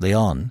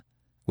 Leon,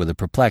 with a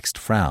perplexed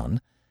frown,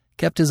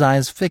 kept his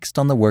eyes fixed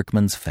on the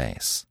workman's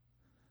face.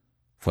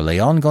 For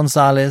Leon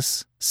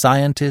Gonzalez,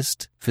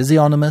 scientist,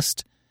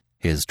 physiognomist,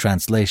 his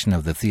translation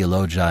of the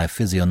Theologiae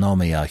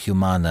Physiognomia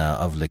Humana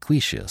of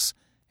Liquitius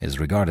is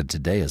regarded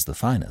today as the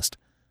finest,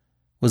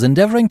 was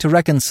endeavoring to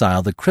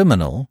reconcile the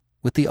criminal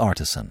with the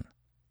artisan.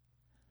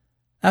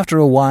 After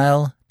a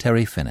while,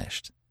 Terry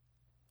finished.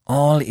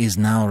 "All is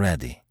now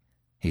ready,"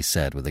 he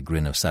said with a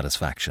grin of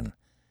satisfaction.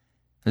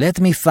 "Let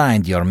me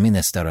find your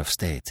Minister of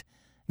State.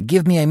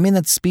 Give me a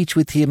minute's speech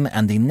with him,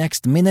 and the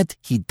next minute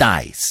he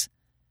dies."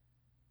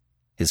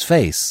 His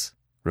face,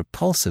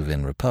 repulsive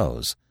in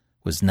repose,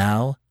 was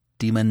now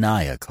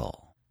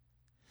demoniacal.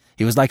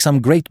 He was like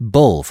some great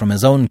bull from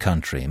his own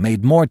country,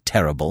 made more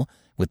terrible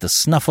with the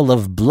snuffle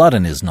of blood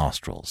in his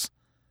nostrils.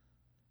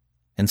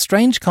 In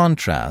strange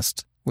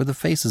contrast were the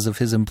faces of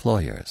his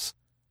employers.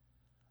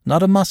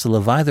 Not a muscle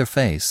of either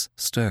face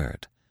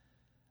stirred.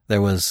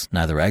 There was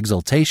neither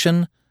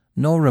exultation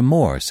nor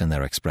remorse in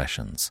their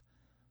expressions,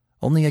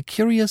 only a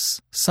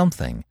curious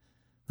something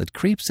that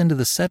creeps into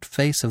the set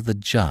face of the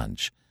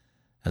judge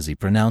as he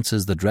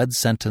pronounces the dread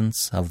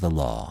sentence of the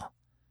law.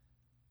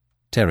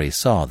 Terry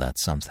saw that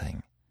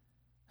something,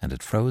 and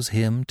it froze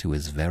him to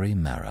his very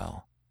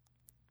marrow.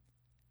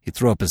 He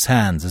threw up his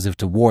hands as if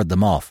to ward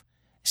them off.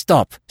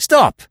 "Stop!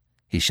 Stop!"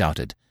 he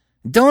shouted.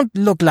 "Don't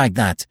look like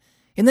that!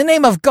 In the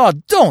name of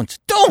God, don't!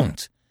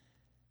 Don't!"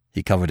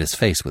 He covered his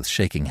face with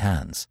shaking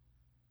hands.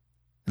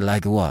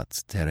 "Like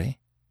what, Terry?"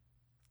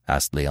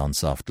 asked Leon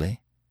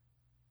softly.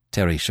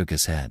 Terry shook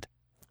his head.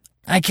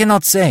 "I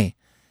cannot say.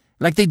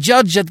 Like the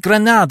judge at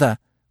Granada,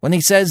 when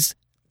he says,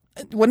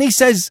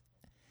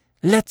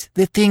 let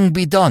the thing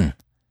be done."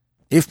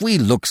 "If we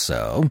look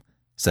so,"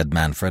 said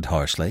Manfred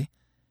harshly,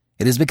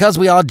 "it is because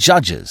we are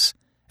judges,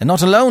 and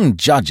not alone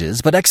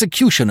judges, but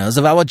executioners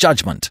of our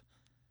judgment."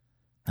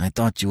 "I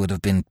thought you would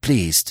have been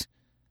pleased,"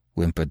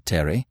 whimpered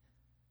Terry.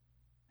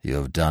 "You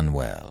have done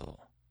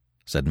well,"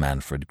 said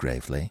Manfred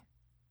gravely.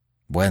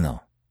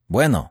 "Bueno,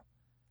 bueno,"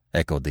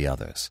 echoed the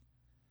others.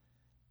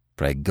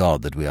 "Pray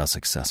God that we are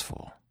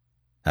successful,"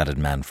 added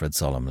Manfred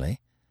solemnly,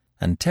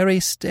 and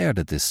Terry stared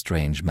at this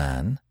strange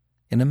man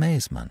in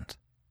amazement.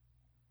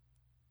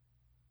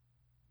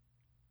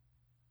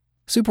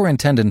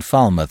 Superintendent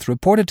Falmouth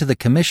reported to the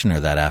commissioner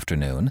that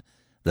afternoon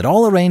that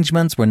all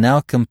arrangements were now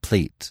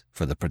complete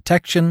for the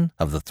protection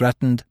of the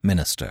threatened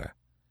minister.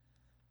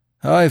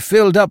 "I've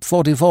filled up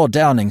 44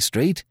 Downing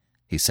Street,"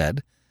 he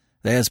said.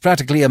 "There's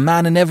practically a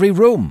man in every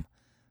room.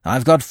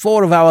 I've got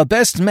 4 of our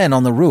best men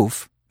on the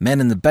roof,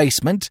 men in the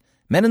basement,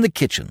 men in the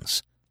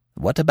kitchens."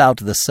 "What about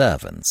the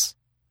servants?"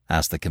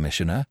 asked the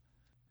commissioner.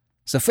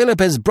 Sir Philip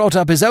has brought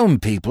up his own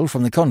people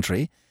from the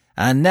country,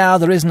 and now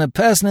there isn't a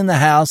person in the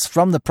house,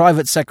 from the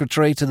private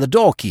secretary to the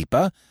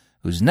doorkeeper,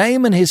 whose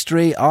name and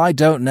history I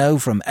don't know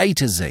from A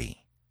to Z."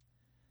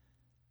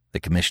 The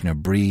Commissioner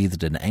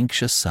breathed an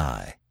anxious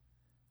sigh.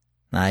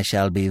 "I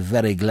shall be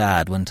very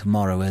glad when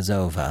tomorrow is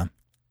over,"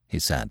 he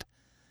said.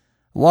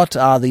 "What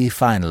are the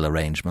final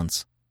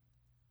arrangements?"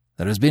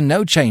 "There has been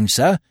no change,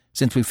 sir,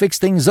 since we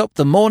fixed things up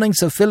the morning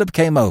Sir Philip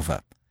came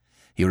over.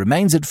 He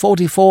remains at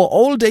 44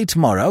 all day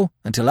tomorrow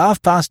until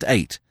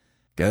 8:30,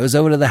 goes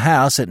over to the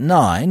house at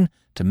 9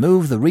 to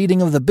move the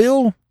reading of the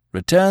bill,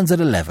 returns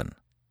at 11.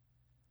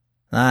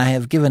 "I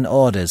have given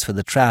orders for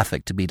the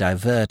traffic to be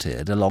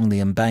diverted along the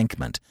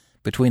embankment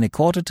between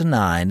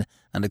 9:15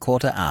 and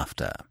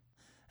 15:15,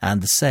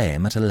 and the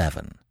same at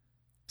 11,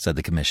 said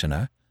the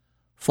Commissioner.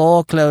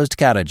 "4 closed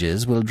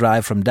carriages will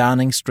drive from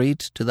Downing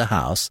Street to the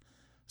house.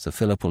 Sir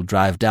Philip will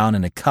drive down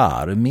in a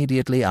car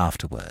immediately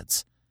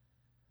afterwards."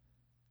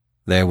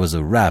 There was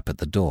a rap at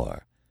the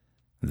door.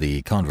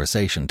 The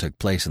conversation took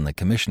place in the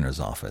Commissioner's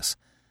office,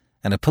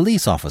 and a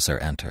police officer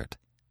entered.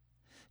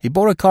 He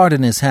bore a card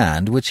in his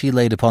hand, which he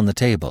laid upon the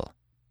table.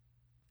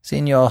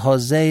 "Signor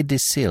José de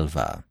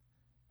Silva,"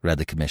 read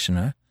the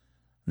Commissioner,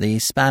 "the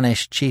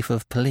Spanish Chief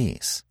of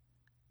Police,"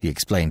 he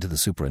explained to the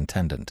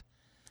superintendent.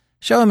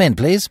 "Show him in,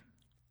 please."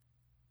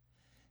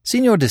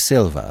 Signor de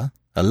Silva,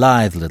 a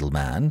lithe little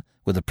man,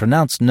 with a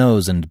pronounced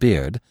nose and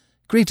beard,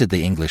 greeted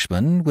the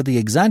Englishman with the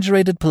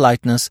exaggerated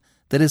politeness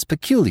that is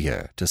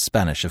peculiar to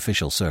Spanish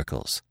official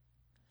circles.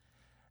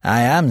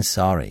 "I am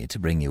sorry to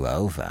bring you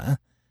over,"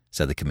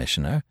 said the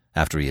Commissioner,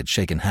 after he had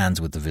shaken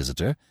hands with the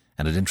visitor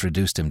and had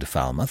introduced him to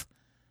Falmouth.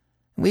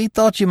 "We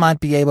thought you might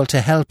be able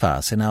to help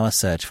us in our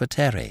search for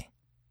Terry."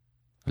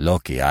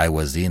 "Lucky I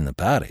was in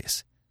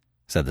Paris,"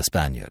 said the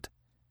Spaniard.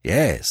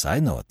 "Yes, I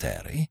know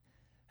Terry,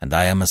 and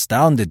I am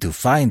astounded to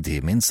find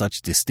him in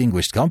such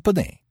distinguished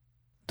company.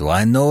 Do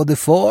I know the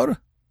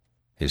 4?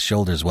 His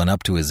shoulders went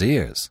up to his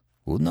ears.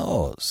 "Who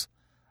knows?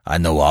 I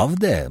know of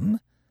them.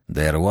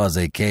 There was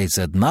a case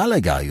at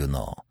Malaga, you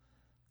know.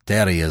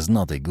 Terry is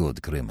not a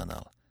good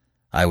criminal.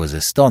 I was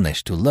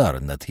astonished to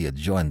learn that he had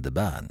joined the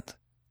band."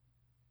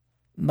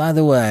 "By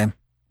the way,"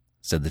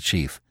 said the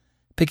chief,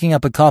 picking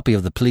up a copy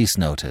of the police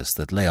notice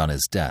that lay on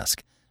his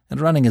desk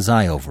and running his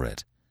eye over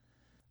it,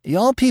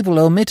 "your people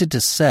omitted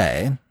to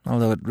say,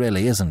 although it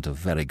really isn't of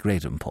very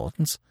great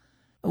importance,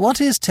 what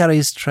is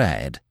Terry's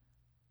trade?"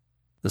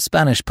 The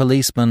Spanish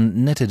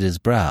policeman knitted his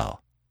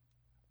brow.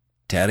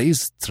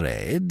 "Terry's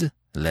trade?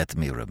 Let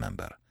me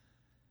remember."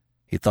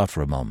 He thought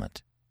for a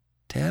moment.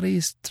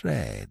 "Terry's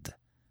trade?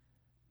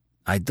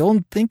 I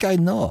don't think I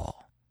know.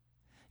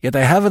 Yet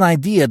I have an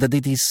idea that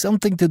it is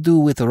something to do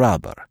with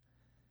rubber.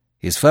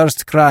 His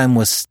first crime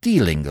was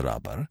stealing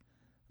rubber,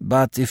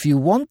 but if you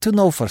want to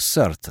know for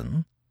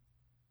certain—"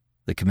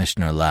 The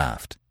Commissioner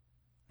laughed.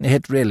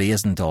 "It really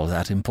isn't all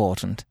that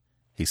important,"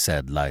 he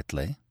said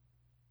lightly.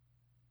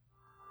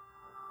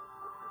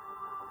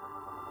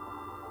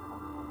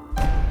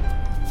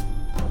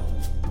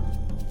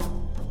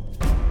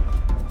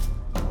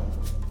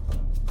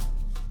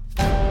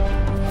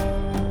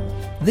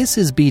 This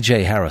is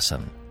B.J.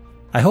 Harrison.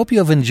 I hope you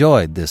have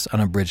enjoyed this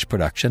unabridged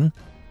production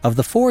of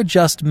The 4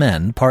 Just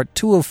Men, Part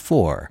 2 of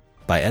 4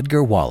 by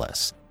Edgar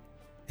Wallace.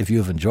 If you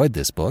have enjoyed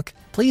this book,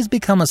 please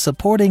become a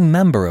supporting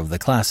member of the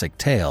Classic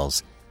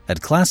Tales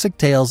at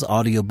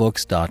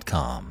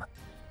ClassicTalesAudiobooks.com.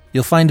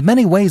 You'll find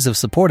many ways of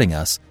supporting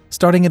us,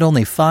 starting at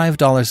only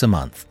 $5 a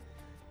month.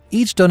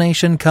 Each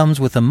donation comes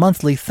with a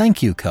monthly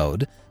thank you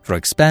code for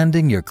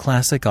expanding your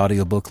classic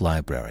audiobook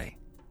library.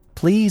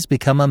 Please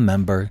become a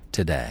member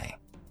today.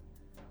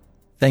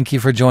 Thank you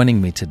for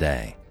joining me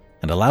today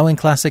and allowing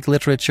classic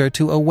literature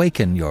to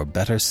awaken your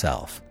better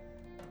self.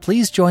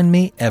 Please join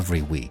me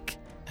every week,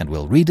 and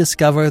we'll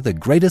rediscover the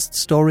greatest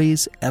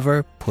stories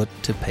ever put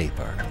to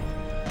paper.